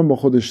مترجم هم با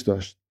خودش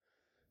داشت.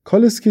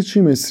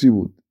 کالسکچی مصری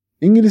بود.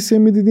 انگلیسی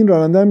میدیدین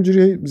راننده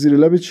همینجوری زیر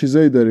لب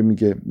چیزایی داره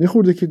میگه. یه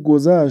خورده که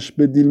گذشت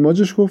به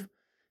دیلماجش گفت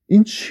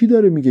این چی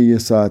داره میگه یه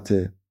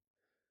ساعته؟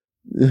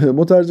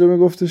 مترجمه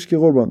گفتش که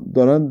قربان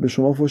دارن به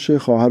شما فحش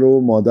خواهر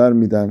و مادر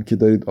میدن که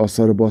دارید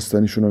آثار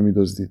باستانیشون رو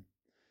میدزدید.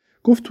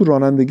 گفت تو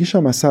رانندگیش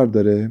هم اثر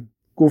داره؟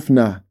 گفت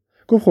نه.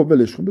 گفت خب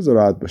ولش کن بذار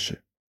راحت باشه.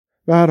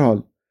 به هر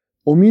حال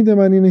امید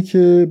من اینه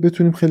که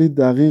بتونیم خیلی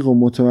دقیق و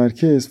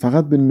متمرکز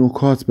فقط به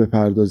نکات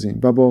بپردازیم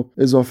و با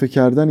اضافه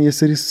کردن یه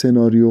سری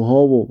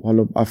سناریوها و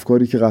حالا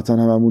افکاری که قطعا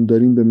هممون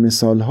داریم به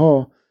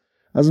مثالها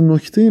از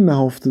نکته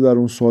نهفته در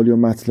اون سوال یا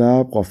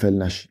مطلب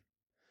غافل نشیم.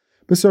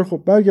 بسیار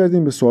خب،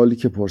 برگردیم به سوالی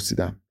که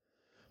پرسیدم.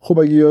 خب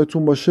اگه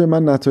یادتون باشه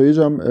من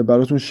نتایجم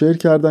براتون شیر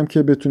کردم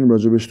که بتونیم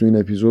راجبش تو این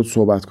اپیزود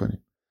صحبت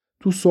کنیم.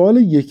 تو سوال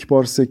یک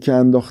بار سکه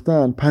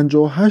انداختن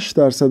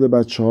 58%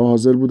 بچه‌ها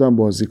حاضر بودن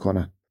بازی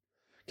کنن،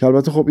 که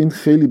البته خب این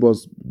خیلی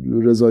باز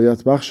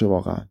رضایت بخشه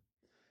واقعا.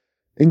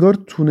 انگار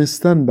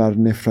تونستن بر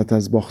نفرت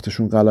از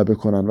باختشون غلبه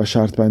کنن و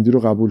شرط بندی رو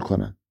قبول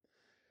کنن.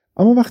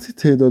 اما وقتی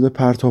تعداد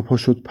پرتاب‌ها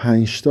شد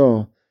 5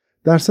 تا،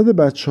 درصد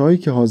بچه‌هایی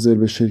که حاضر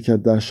به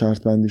شرکت در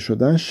شرط بندی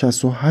شدن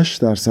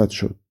 68%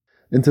 شد.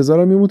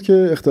 انتظارم این بود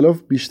که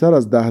اختلاف بیشتر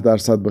از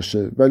 10%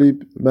 باشه، ولی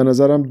به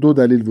نظرم 2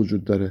 دلیل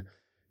وجود داره.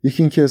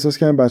 یکی این که احساس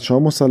کردن بچه‌ها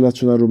مسلط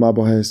شدن رو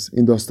مباحث،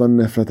 این داستان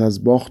نفرت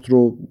از باخت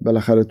رو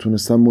بالاخره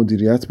تونستن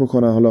مدیریت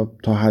بکنن، حالا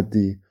تا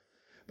حدی.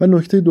 و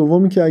نکته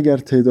دومی که اگر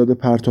تعداد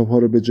پرتاب‌ها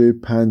رو به جای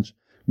 5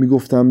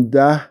 میگفتم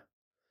 10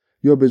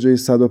 یا به جای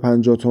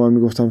 150 تومن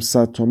میگفتم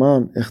 100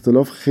 تومن،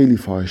 اختلاف خیلی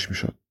فاحش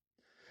میشد.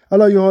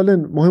 علی حال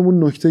مهم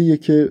اون نکته‌ایه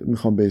که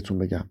میخوام بهتون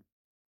بگم.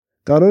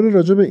 قراره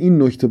راجع به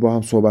این نکته با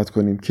هم صحبت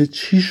کنیم که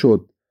چی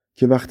شد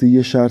که وقتی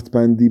یه شرط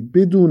بندی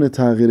بدون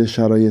تغییر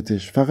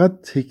شرایطش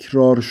فقط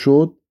تکرار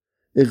شد،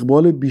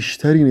 اقبال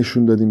بیشتری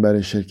نشون دادیم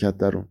برای شرکت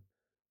در اون.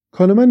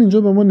 کانمن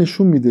اینجا به ما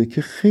نشون میده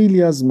که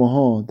خیلی از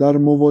ماها در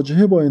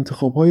مواجهه با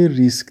انتخاب‌های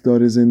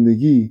ریسکدار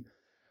زندگی،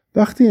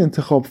 وقتی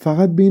انتخاب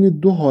فقط بین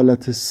 2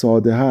 حالت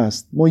ساده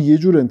هست، ما یه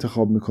جور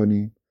انتخاب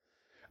میکنیم.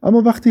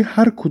 اما وقتی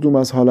هر کدوم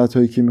از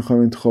حالتهایی که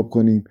میخوایم انتخاب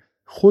کنیم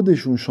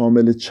خودشون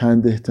شامل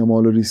چند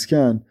احتمال و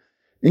ریسکن،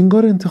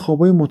 انگار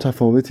انتخابای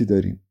متفاوتی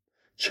داریم.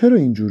 چرا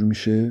اینجور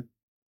میشه؟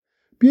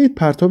 بیایید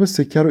پرتاب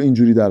سکه رو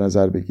اینجوری در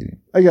نظر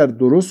بگیریم. اگر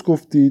درست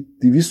گفتید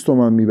 200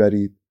 تومن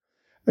میبرید،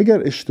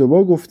 اگر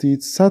اشتباه گفتید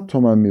 100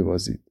 تومن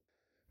میبازید.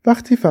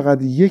 وقتی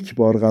فقط یک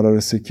بار قرار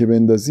سکه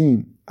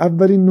بندازیم،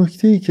 اولین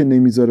نکته‌ای که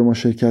نمیذاره ما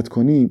شرکت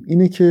کنیم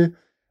اینه که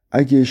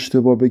اگه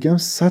اشتباه بگم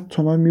 100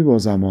 تومن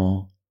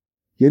میبازم.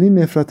 یعنی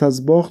نفرت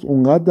از باخت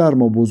اونقدر در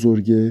ما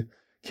بزرگه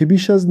که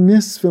بیش از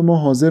نصف ما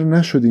حاضر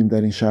نشدیم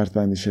در این شرط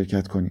بندی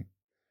شرکت کنیم.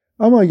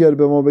 اما اگر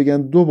به ما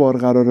بگن 2 بار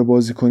قراره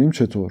بازی کنیم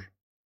چطور؟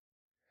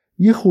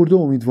 یه خورده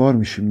امیدوار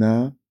میشیم،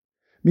 نه؟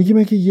 میگیم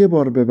اگه یه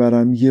بار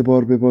ببرم یه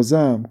بار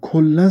ببازم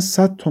کلاً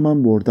 100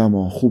 تومن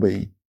بردم، خوبه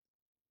این.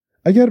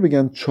 اگر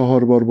بگن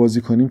 4 بار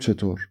بازی کنیم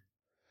چطور؟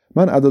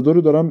 من عددا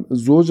رو دارم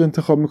زوج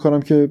انتخاب میکنم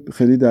که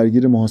خیلی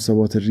درگیر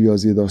محاسبات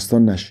ریاضی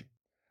داستان نشیم.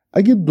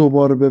 اگه 2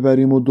 بار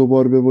ببریم و 2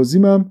 بار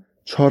ببازیم هم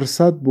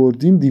 400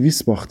 بردیم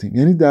 200 باختیم،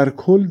 یعنی در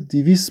کل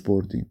 200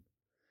 بردیم.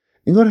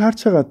 انگار هر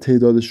چقدر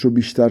تعدادش رو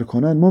بیشتر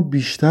کنن ما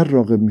بیشتر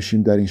راغب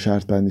میشیم در این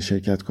شرط بندی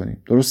شرکت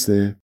کنیم.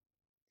 درسته؟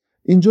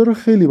 اینجا رو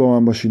خیلی با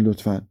من باشین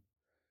لطفاً.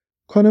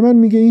 کانمن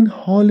میگه این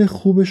حال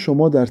خوب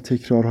شما در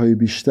تکرارهای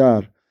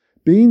بیشتر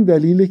به این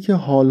دلیله که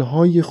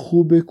حالهای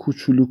خوب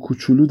کوچولو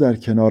کوچولو در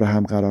کنار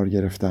هم قرار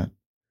گرفتن.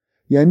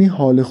 یعنی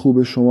حال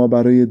خوب شما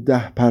برای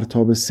 10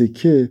 پرتاب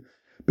سکه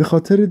به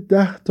خاطر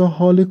 10 تا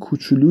حال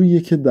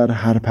کوچولویی که در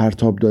هر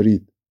پرتاب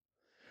دارید.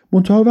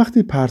 منتها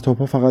وقتی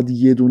پرتاب‌ها فقط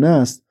یه دونه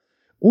است،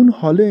 اون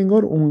حاله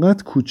انگار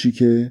اونقدر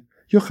کوچیکه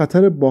یا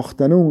خطر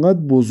باختن اونقدر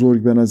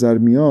بزرگ به نظر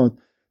میاد،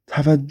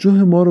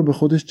 توجه ما رو به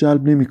خودش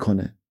جلب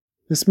نمی‌کنه.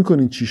 حس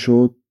می‌کنین چی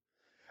شد؟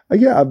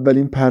 اگه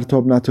اولین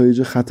پرتاب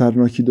نتایج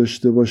خطرناکی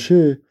داشته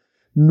باشه،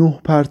 9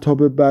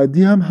 پرتاب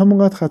بعدی هم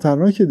همونقدر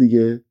خطرناکه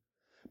دیگه.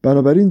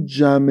 بنابراین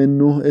جمع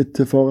 9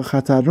 اتفاق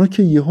خطرناک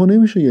یهو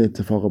نمیشه یه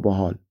اتفاق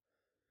باحال.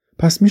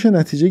 پس میشه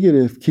نتیجه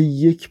گرفت که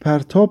یک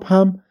پرتاب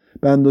هم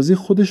به اندازه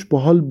خودش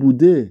باحال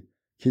بوده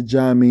که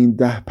جمع این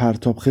 10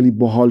 پرتاب خیلی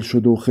باحال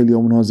شده و خیلی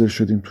همون حاضر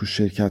شدیم تو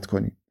شرکت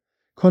کنیم.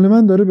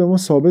 کانمن داره به ما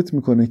ثابت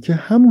میکنه که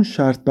همون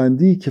شرط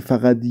بندی که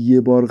فقط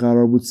یه بار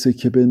قرار بود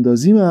سکه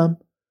بندازیم هم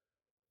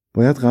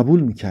باید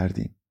قبول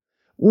میکردیم.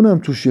 اونم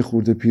توش یه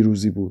خورده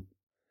پیروزی بود،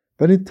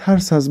 ولی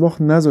ترس از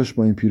باخت نذاش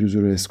با این پیروزی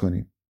رو حس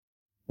کنیم.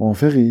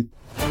 موافقید؟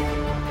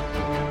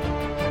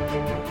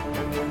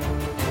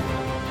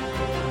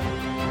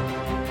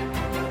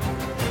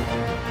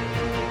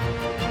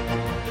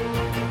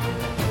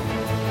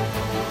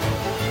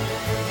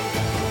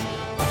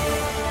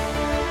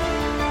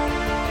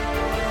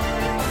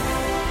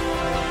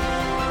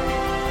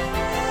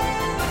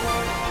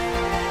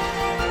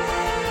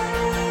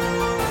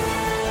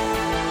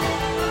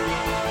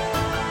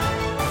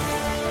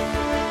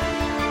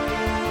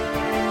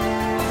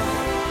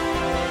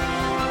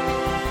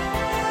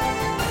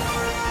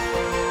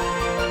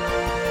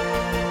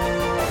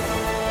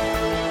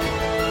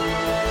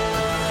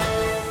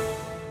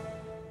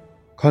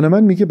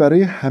 کانمن میگه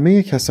برای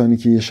همه کسانی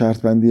که یه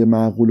شرط بندی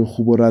معقول و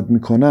خوب و رد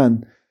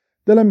میکنن،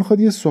 دلم میخواد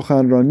یه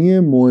سخنرانی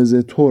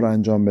موعظه طور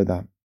انجام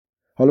بدم.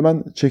 حالا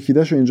من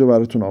چکیده‌شو اینجا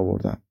براتون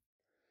آوردم.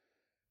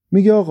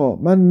 میگه آقا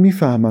من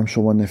میفهمم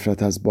شما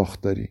نفرت از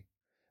باخت داری،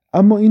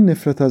 اما این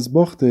نفرت از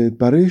باختت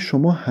برای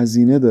شما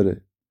هزینه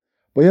داره.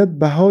 باید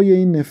بهای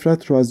این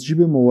نفرت رو از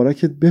جیب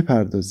مبارکت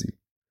بپردازی.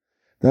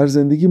 در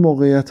زندگی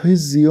موقعیت‌های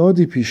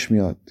زیادی پیش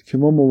میاد که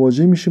ما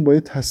مواجه میشیم با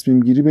یه تصمیم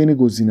گیری بین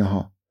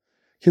گزینه‌ها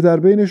که در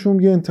بینشون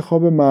یه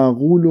انتخاب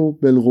معقول و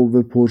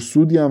بالقوه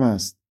پرسودی هم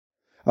هست.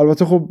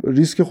 البته خب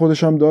ریسک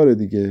خودش هم داره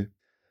دیگه.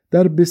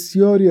 در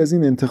بسیاری از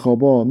این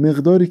انتخابا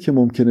مقداری که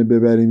ممکنه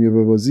ببریم یا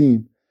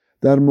ببازیم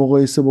در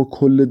مقایسه با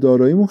کل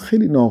داراییمون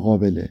خیلی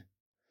ناقابله.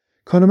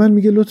 کانمن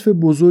میگه لطف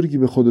بزرگی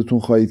به خودتون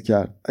خواهید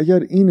کرد اگر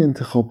این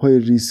انتخاب‌های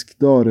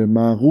ریسکدار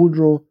معقول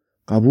رو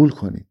قبول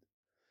کنید.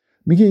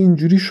 میگه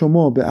اینجوری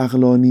شما به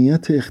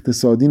عقلانیت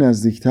اقتصادی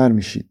نزدیکتر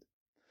میشید.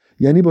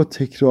 یعنی با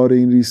تکرار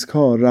این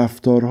ریسک‌ها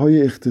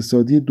رفتارهای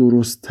اقتصادی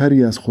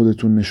درست‌تری از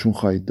خودتون نشون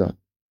خواهید داد.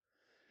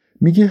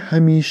 میگه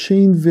همیشه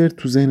این ورد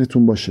تو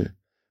ذهنتون باشه.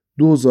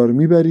 2000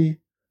 میبری،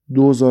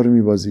 2000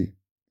 میبازی.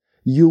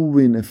 You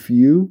win a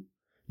few,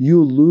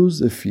 you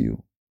lose a few.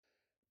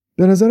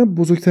 به نظرم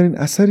بزرگترین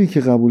اثری که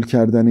قبول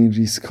کردن این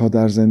ریسک ها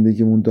در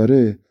زندگیمون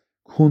داره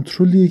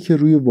کنترلیه که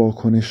روی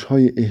واکنش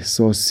های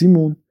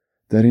احساسیمون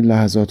در این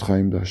لحظات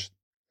خواهیم داشت.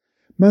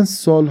 من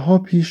سالها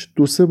پیش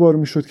 2-3 بار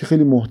میشد که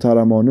خیلی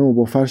محترمانه و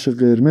با فرش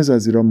قرمز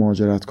از ایران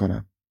مهاجرت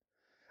کنم.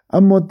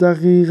 اما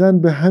دقیقاً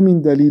به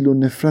همین دلیل و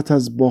نفرت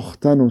از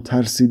باختن و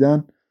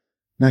ترسیدن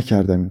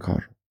نکردم این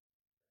کار.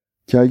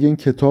 که اگه این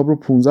کتاب رو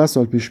 15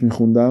 سال پیش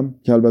میخوندم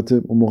که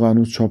البته اون موقع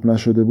هنوز چاپ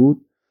نشده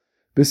بود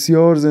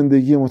بسیار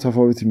زندگی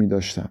متفاوتی می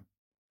داشتم.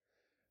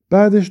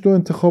 بعدش 2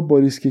 انتخاب با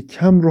ریسک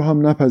کم رو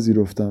هم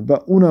نپذیرفتم و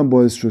اونم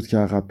باعث شد که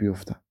عقب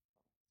بیفتم.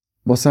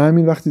 واسه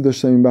همین وقتی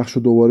داشتم این بخش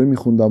رو دوباره می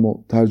خوندم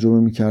و ترجمه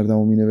می کردم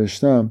و می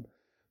نوشتم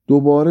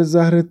دوباره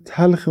زهر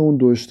تلخ اون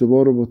 2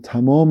 اشتباه رو با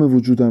تمام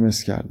وجودم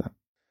حس کردم.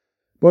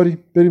 باری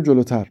بریم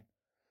جلوتر.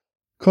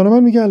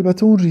 کانمن میگه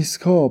البته اون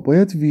ریسک ها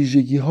باید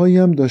ویژگی هایی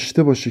هم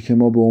داشته باشه که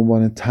ما به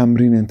عنوان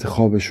تمرین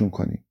انتخابشون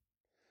کنیم.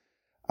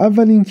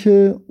 اول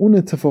اینکه اون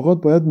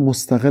اتفاقات باید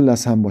مستقل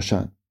از هم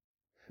باشن.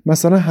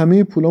 مثلا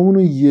همه پولامون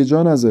رو یه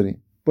جا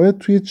نذاریم. باید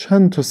توی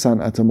چند تا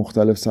صنعت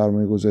مختلف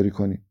سرمایه گذاری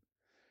کنیم.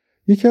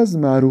 یکی از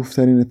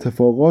معروفترین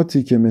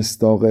اتفاقاتی که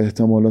مصداق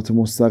احتمالات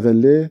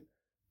مستقله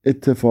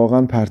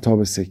اتفاقاً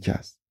پرتاب سکه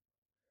است.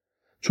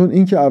 چون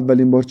اینکه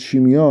اولین بار چی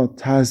میاد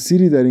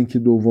تأثیری در اینکه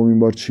دومین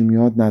بار چی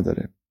میاد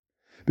نداره.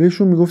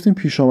 بهشون میگفتیم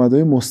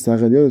پیشامدهای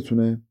مستقل.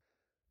 یادتونه؟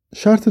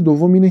 شرط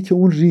دوم اینه که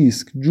اون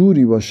ریسک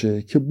جوری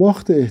باشه که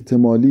باخت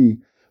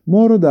احتمالی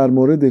ما رو در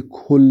مورد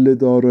کل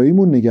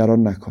داراییمون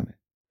نگران نکنه.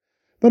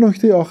 و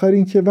نکته آخر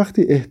این که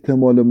وقتی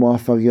احتمال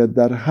موفقیت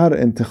در هر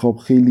انتخاب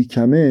خیلی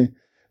کمه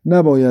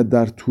نباید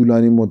در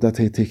طولانی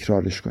مدت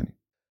تکرارش کنیم.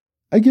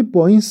 اگه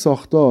با این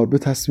ساختار به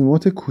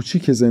تصمیمات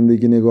کوچیک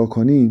زندگی نگاه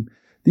کنیم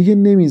دیگه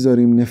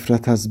نمیذاریم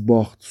نفرت از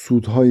باخت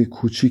سودهای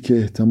کوچیک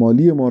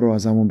احتمالی ما رو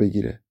از همون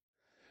بگیره.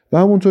 و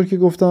همونطور که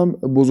گفتم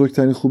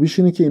بزرگترین خوبیش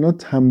اینه که اینا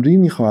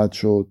تمرینی خواهد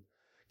شد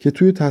که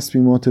توی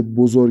تصمیمات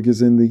بزرگ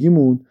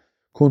زندگیمون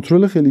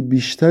کنترل خیلی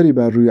بیشتری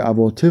بر روی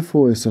عواطف و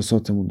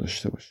احساساتمون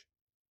داشته باشیم.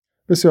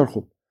 بسیار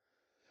خوب.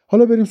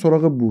 حالا بریم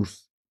سراغ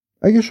بورس.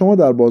 اگه شما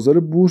در بازار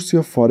بورس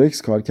یا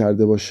فارکس کار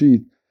کرده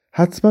باشید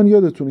حتما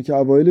یادتونه که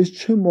اوایلش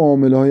چه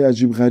معامله‌های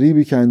عجیب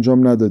غریبی که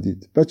انجام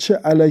ندادید و چه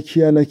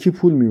الکی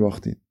پول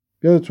می‌باختید.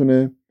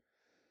 یادتونه؟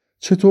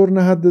 چطور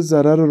نه حد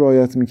ضرر رو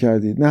رعایت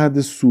می‌کردید نه حد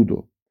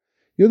سودو.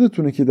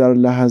 یادتونه که در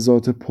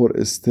لحظات پر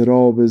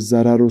اضطراب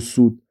ضرر و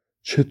سود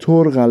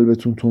چطور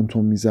قلبتون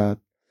تون میزد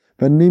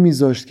و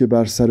نمیذاشت که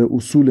بر سر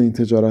اصول این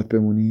تجارت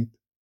بمونید؟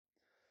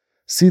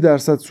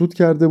 30% سود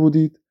کرده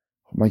بودید،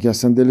 مگه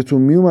اصلا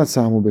دلتون میومد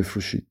سهمو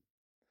بفروشید؟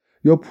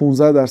 یا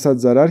 15%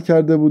 ضرر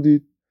کرده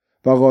بودید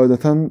و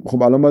قاعدتا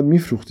خب الان باید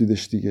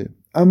میفروختیدش دیگه،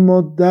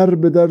 اما در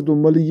به در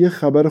دنبال یه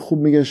خبر خوب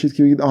میگشتید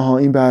که بگید آها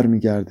این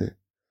برمیگرده.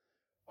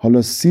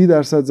 حالا 30%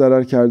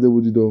 ضرر کرده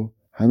بودید و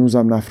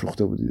هنوزم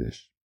نفروخته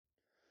بودیدش.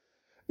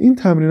 این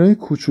تمرینای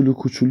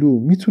کوچولو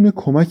میتونه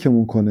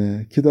کمکمون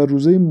کنه که در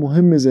روزهای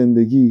مهم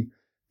زندگی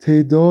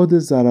تعداد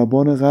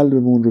ضربان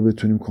قلبمون رو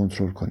بتونیم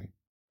کنترل کنیم.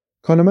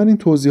 کانمن این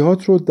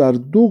توضیحات رو در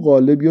 2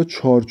 قالب یا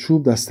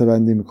چارچوب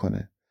دسته‌بندی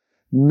میکنه.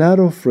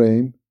 نرو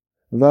فریم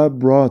و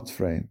براد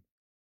فریم.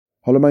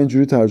 حالا من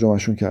اینجوری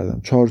ترجمهشون کردم.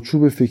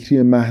 چارچوب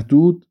فکری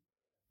محدود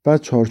و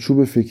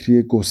چارچوب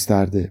فکری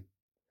گسترده.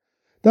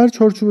 در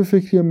چارچوب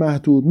فکری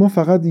محدود ما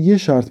فقط یه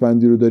شرط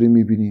بندی رو داریم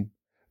میبینیم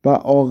و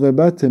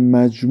عاقبت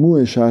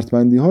مجموع شرط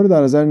بندی ها رو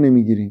در نظر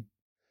نمیگیریم.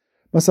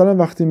 مثلا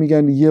وقتی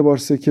میگن یه بار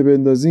سکه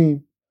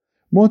بندازیم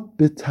ما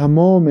به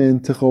تمام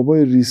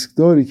انتخابای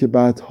ریسکداری که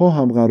بعدها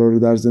هم قراره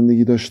در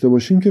زندگی داشته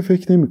باشیم که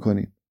فکر نمی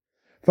کنیم.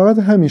 فقط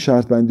همین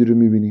شرط بندی رو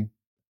میبینیم.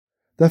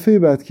 دفعه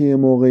بعد که یه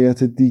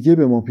موقعیت دیگه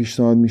به ما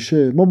پیشنهاد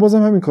میشه ما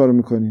بازم همین کارو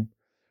میکنیم.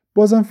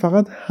 بازم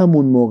فقط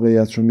همون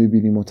موقعیت رو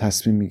میبینیم و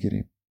تصمیم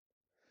میگیریم.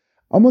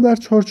 اما در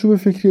چارچوب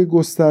فکری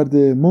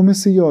گسترده ما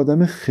مثل یه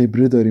آدم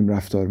خبره داریم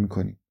رفتار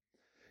میکنیم.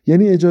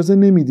 یعنی اجازه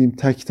نمیدیم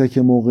تک تک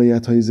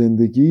موقعیت‌های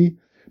زندگی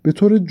به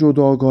طور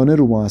جداگانه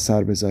رو ما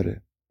اثر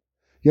بذاره.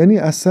 یعنی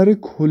اثر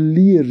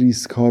کلی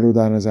ریسک ها رو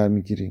در نظر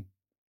میگیریم.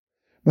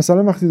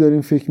 مثلا وقتی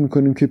داریم فکر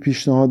میکنیم که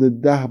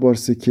پیشنهاد 10 بار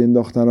سکه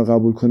انداختن رو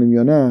قبول کنیم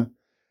یا نه،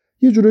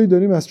 یه جورایی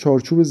داریم از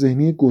چارچوب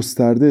ذهنی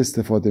گسترده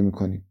استفاده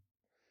میکنیم.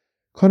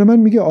 کانمن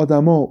میگه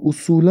آدما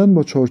اصولاً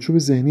با چارچوب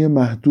ذهنی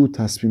محدود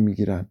تصمیم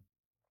میگیرن.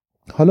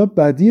 حالا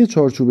بدی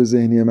چارچوب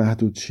ذهنی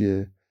محدود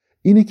چیه؟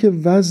 اینه که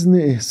وزن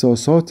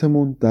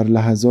احساساتمون در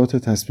لحظات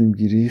تصمیم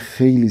گیری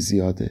خیلی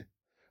زیاده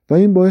و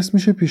این باعث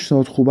میشه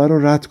پیشنهاد خوبه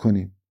رو رد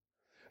کنیم.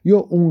 یا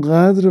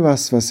اونقدر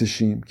وسوسه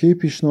شیم که یه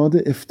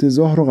پیشنهاد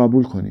افتضاح رو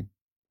قبول کنیم.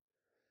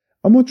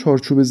 اما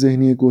چارچوب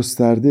ذهنی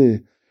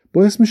گسترده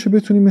باعث میشه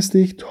بتونیم مثل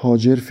یک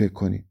تاجر فکر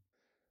کنیم.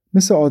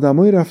 مثل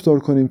آدمایی رفتار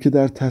کنیم که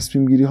در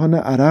تصمیم گیری ها نه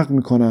عرق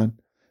میکنن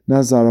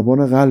نه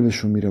ضربان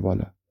قلبشون میره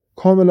بالا.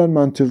 کاملا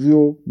منطقی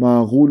و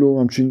معقول و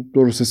همچین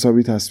درست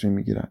حسابی تصمیم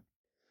میگیرن.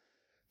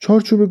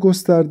 چارچوب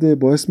گسترده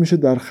باعث میشه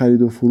در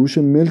خرید و فروش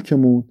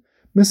ملکمون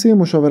مثل یه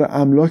مشاور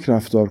املاک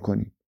رفتار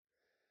کنیم.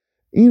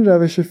 این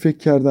روش فکر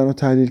کردن و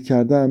تحلیل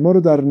کردن ما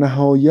رو در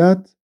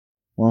نهایت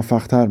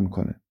موفق تر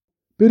میکنه.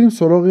 بریم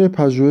سراغ یه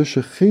پژوهش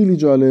خیلی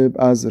جالب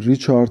از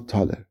ریچارد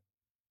تالر.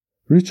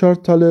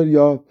 ریچارد تالر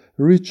یا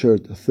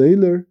ریچارد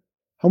تیلر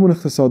همون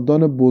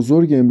اقتصاددان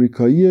بزرگ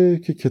امریکاییه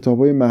که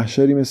کتابای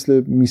محشری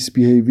مثل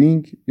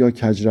میسبیهیوینگ یا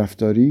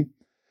کجرفتاری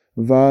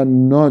و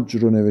ناج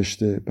رو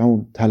نوشته،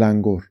 همون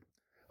تلنگر.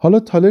 حالا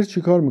تالر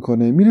چیکار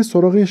میکنه؟ میره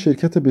سراغ یه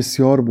شرکت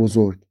بسیار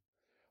بزرگ.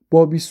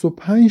 با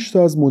 25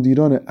 تا از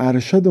مدیران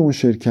ارشد اون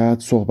شرکت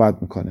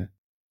صحبت میکنه.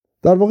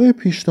 در واقع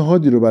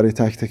پیشنهادی رو برای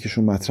تک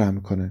تکشون مطرح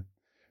میکنه.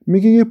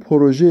 میگه یه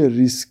پروژه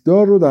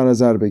ریسکدار رو در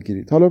نظر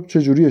بگیرید. حالا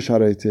چجوریه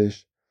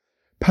شرایطش؟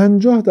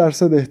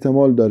 50%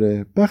 احتمال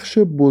داره بخش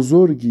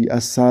بزرگی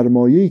از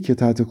سرمایه‌ای که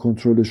تحت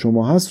کنترل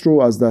شما هست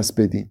رو از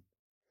دست بدین.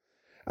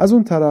 از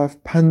اون طرف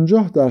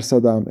 50%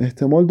 هم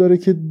احتمال داره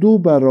که 2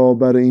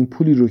 برابر این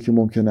پولی رو که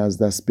ممکنه از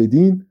دست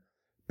بدین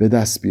به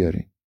دست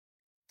بیارین.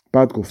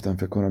 بعد گفتم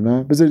فکر کنم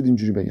نه؟ بذارید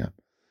اینجوری بگم.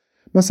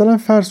 مثلا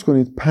فرض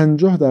کنید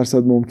 50%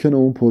 ممکنه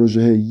اون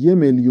پروژه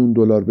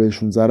 $1,000,000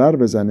 بهشون ضرر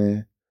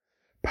بزنه،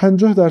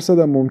 50%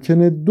 هم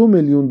ممکنه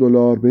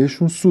 $2,000,000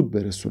 بهشون سود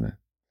برسونه.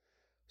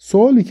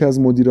 سوالی که از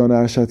مدیران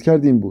ارشد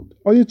کرد این بود: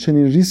 آیا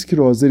چنین ریسکی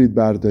رو حاضرید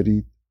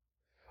بردارید؟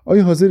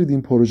 آیا حاضرید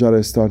این پروژه رو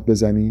استارت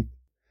بزنید؟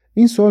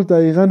 این سوال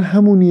دقیقاً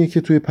همونیه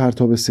که توی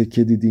پرتاب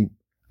سکه دیدیم.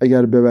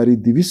 اگر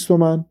ببرید 200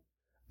 تومن،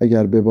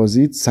 اگر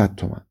ببازید 100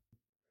 تومن.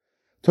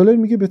 تالر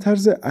میگه به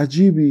طرز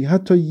عجیبی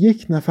حتی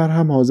 1 نفر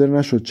هم حاضر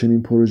نشد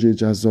چنین پروژه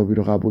جذابی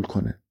رو قبول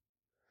کنه.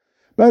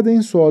 بعد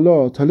این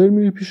سوالا تالر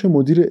میره پیش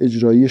مدیر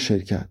اجرایی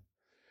شرکت.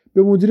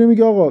 به مدیر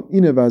میگه آقا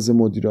اینه وضع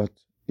مدیرات.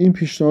 این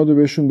پیشنهاد رو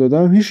بهشون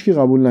دادم، هیچکی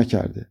قبول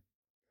نکرده.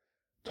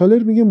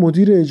 تالر میگه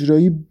مدیر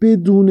اجرایی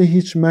بدون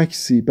هیچ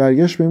مکسی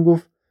برگشت بهم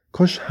گفت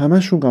کاش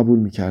همشون قبول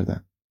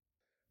میکردن.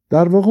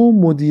 در واقع اون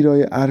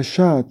مدیرای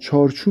ارشد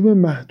چارچوب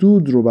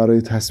محدود رو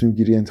برای تصمیم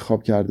گیری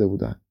انتخاب کرده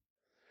بودن.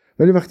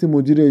 ولی وقتی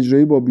مدیر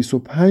اجرایی با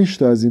 25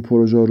 تا از این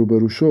پروژه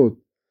روبرو شد،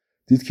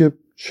 دید که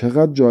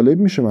چقدر جالب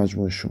میشه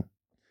مجموعشون.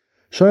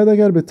 شاید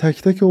اگر به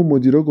تک تک اون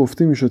مدیرا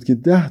گفته میشد که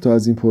 10 تا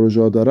از این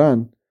پروژه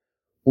دارن،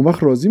 اون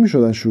وقت راضی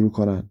میشدن شروع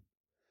کنن.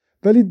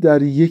 ولی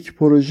در یک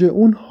پروژه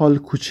اون حال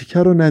کوچیکه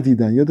رو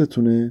ندیدن.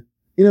 یادتونه؟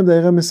 اینم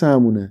دقیقا مثل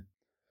همونه.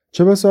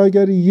 چه بسا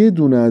اگر یه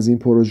دونه از این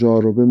پروژه ها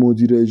رو به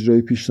مدیر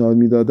اجرایی پیشنهاد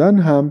میدادن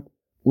هم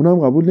اونم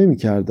قبول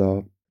نمی‌کرد.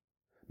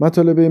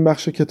 مطالب این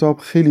بخش کتاب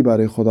خیلی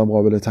برای خودم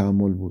قابل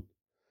تأمل بود،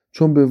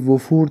 چون به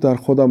وفور در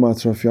خودم و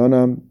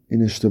اطرافیانم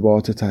این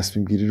اشتباهات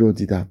تصمیم گیری رو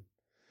دیدم.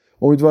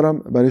 امیدوارم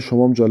برای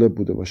شما جالب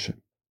بوده باشه.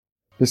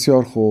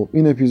 بسیار خوب،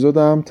 این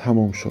اپیزودم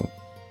تمام شد.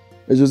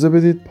 اجازه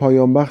بدید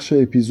پایان بخش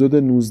اپیزود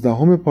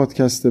 19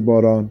 پادکست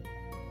باران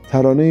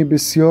ترانه‌ای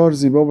بسیار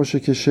زیبا باشه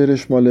که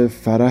شعرش مال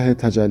فرح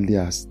تجلی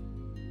است.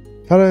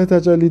 فرح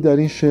تجلی در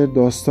این شعر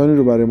داستانی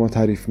رو برای ما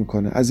تعریف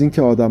میکنه از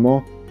اینکه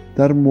آدما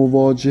در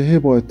مواجهه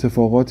با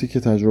اتفاقاتی که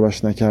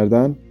تجربهش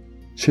نکردن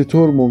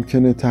چطور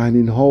ممکنه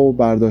تحلیل‌ها و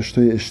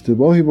برداشت‌های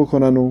اشتباهی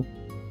بکنن و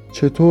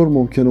چطور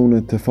ممکنه اون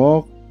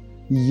اتفاق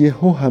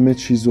یهو همه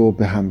چیزو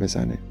به هم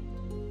بزنه.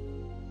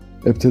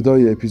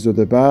 ابتدای اپیزود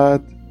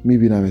بعد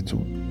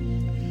میبینمتون.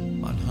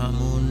 من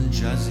همون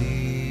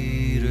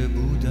جزیره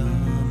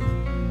بودم،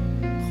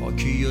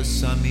 خاکی و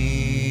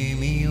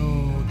صمیمی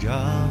و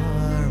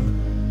گرم،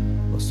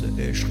 واسه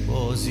عشق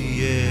بازی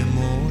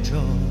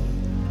موجا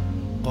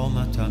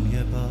قامتم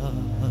یه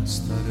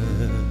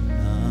بستره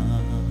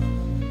نم.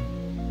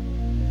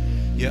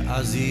 یه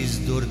عزیز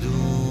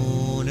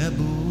دردونه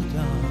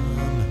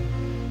بودم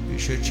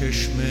پیش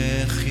چشم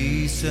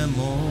خیس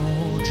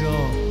موجا،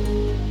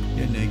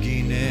 یه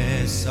نگین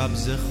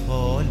سبز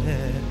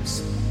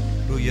خالص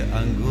روی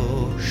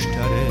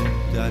انگشتر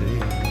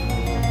دریا.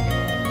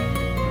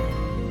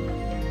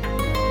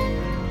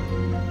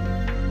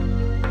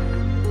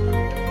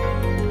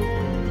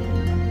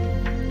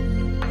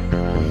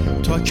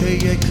 تا که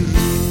یک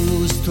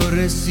روز تو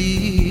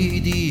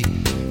رسیدی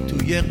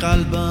توی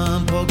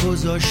قلبم پا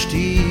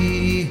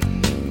گذاشتی،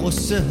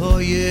 قصه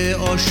های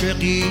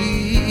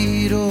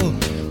عاشقی رو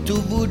تو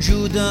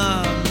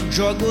وجودم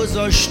جا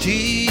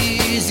گذاشتی.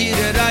 زیر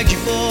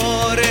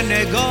رگبار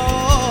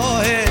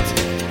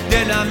نگاهت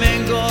دلم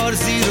انگار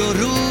زیر و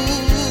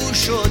رو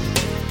شد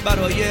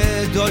برای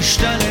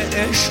داشتن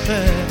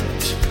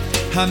عشقت،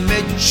 همه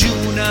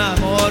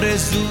جونم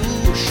آرزو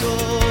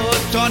شد.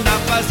 تا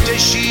نفس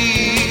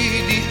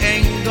کشیدی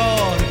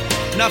انگار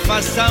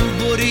نفسم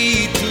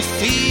برید تو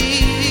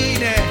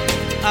سینه،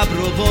 ابر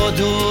و باد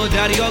و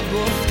دریا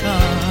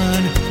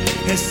گفتن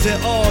حس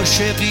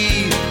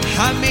عاشقی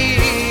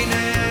همینه.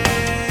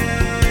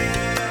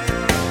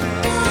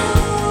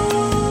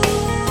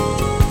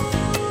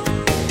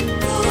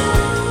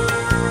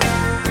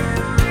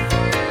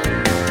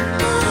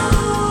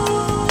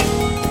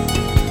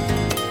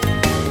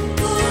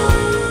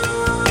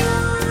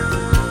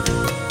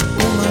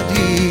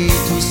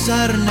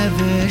 سر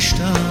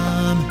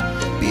نوشتم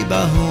بی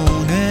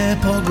بهونه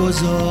پا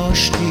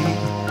گذاشتی،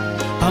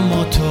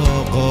 اما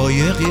تا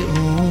قایقی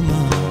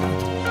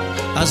اومد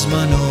از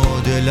من و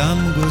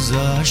دلم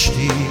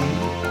گذشتی.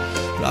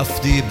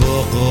 رفتی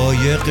با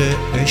قایق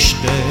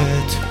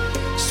عشقت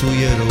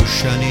سوی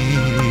روشنی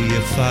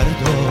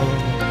فردا،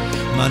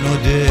 من و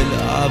دل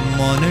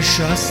اما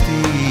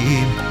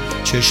نشستیم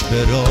چشم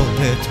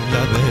راهت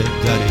لب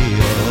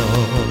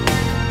دریا.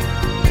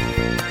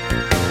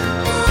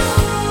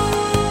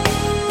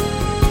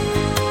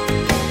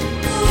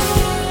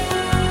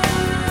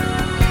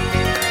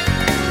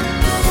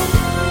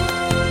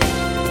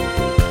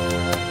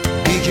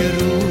 دیگه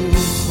رو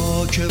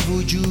خاک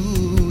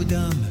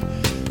وجودم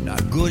نه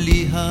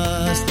گلی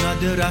هست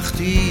نه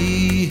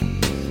درختی،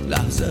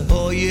 لحظه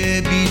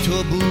های بی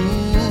تو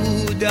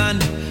بودن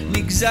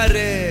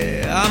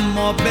میگذره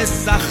اما به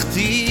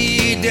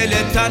سختی. دل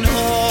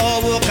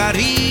تنها و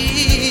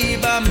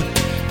غریبم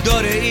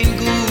داره این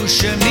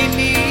گوشه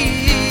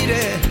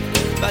میمیره،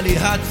 ولی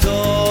حتی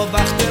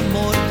وقت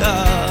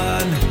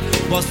مردن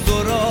با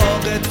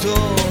سراغ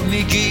تو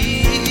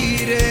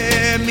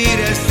میگیره.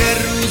 میرسه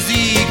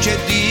روزی که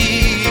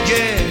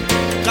دیگه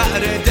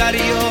قعر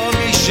دریا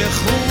میشه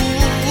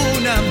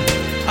خونم،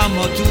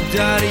 اما تو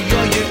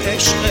دریای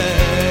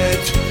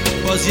عشقت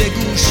باز یه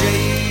گوشه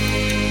ای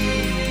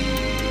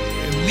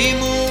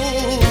میمونم.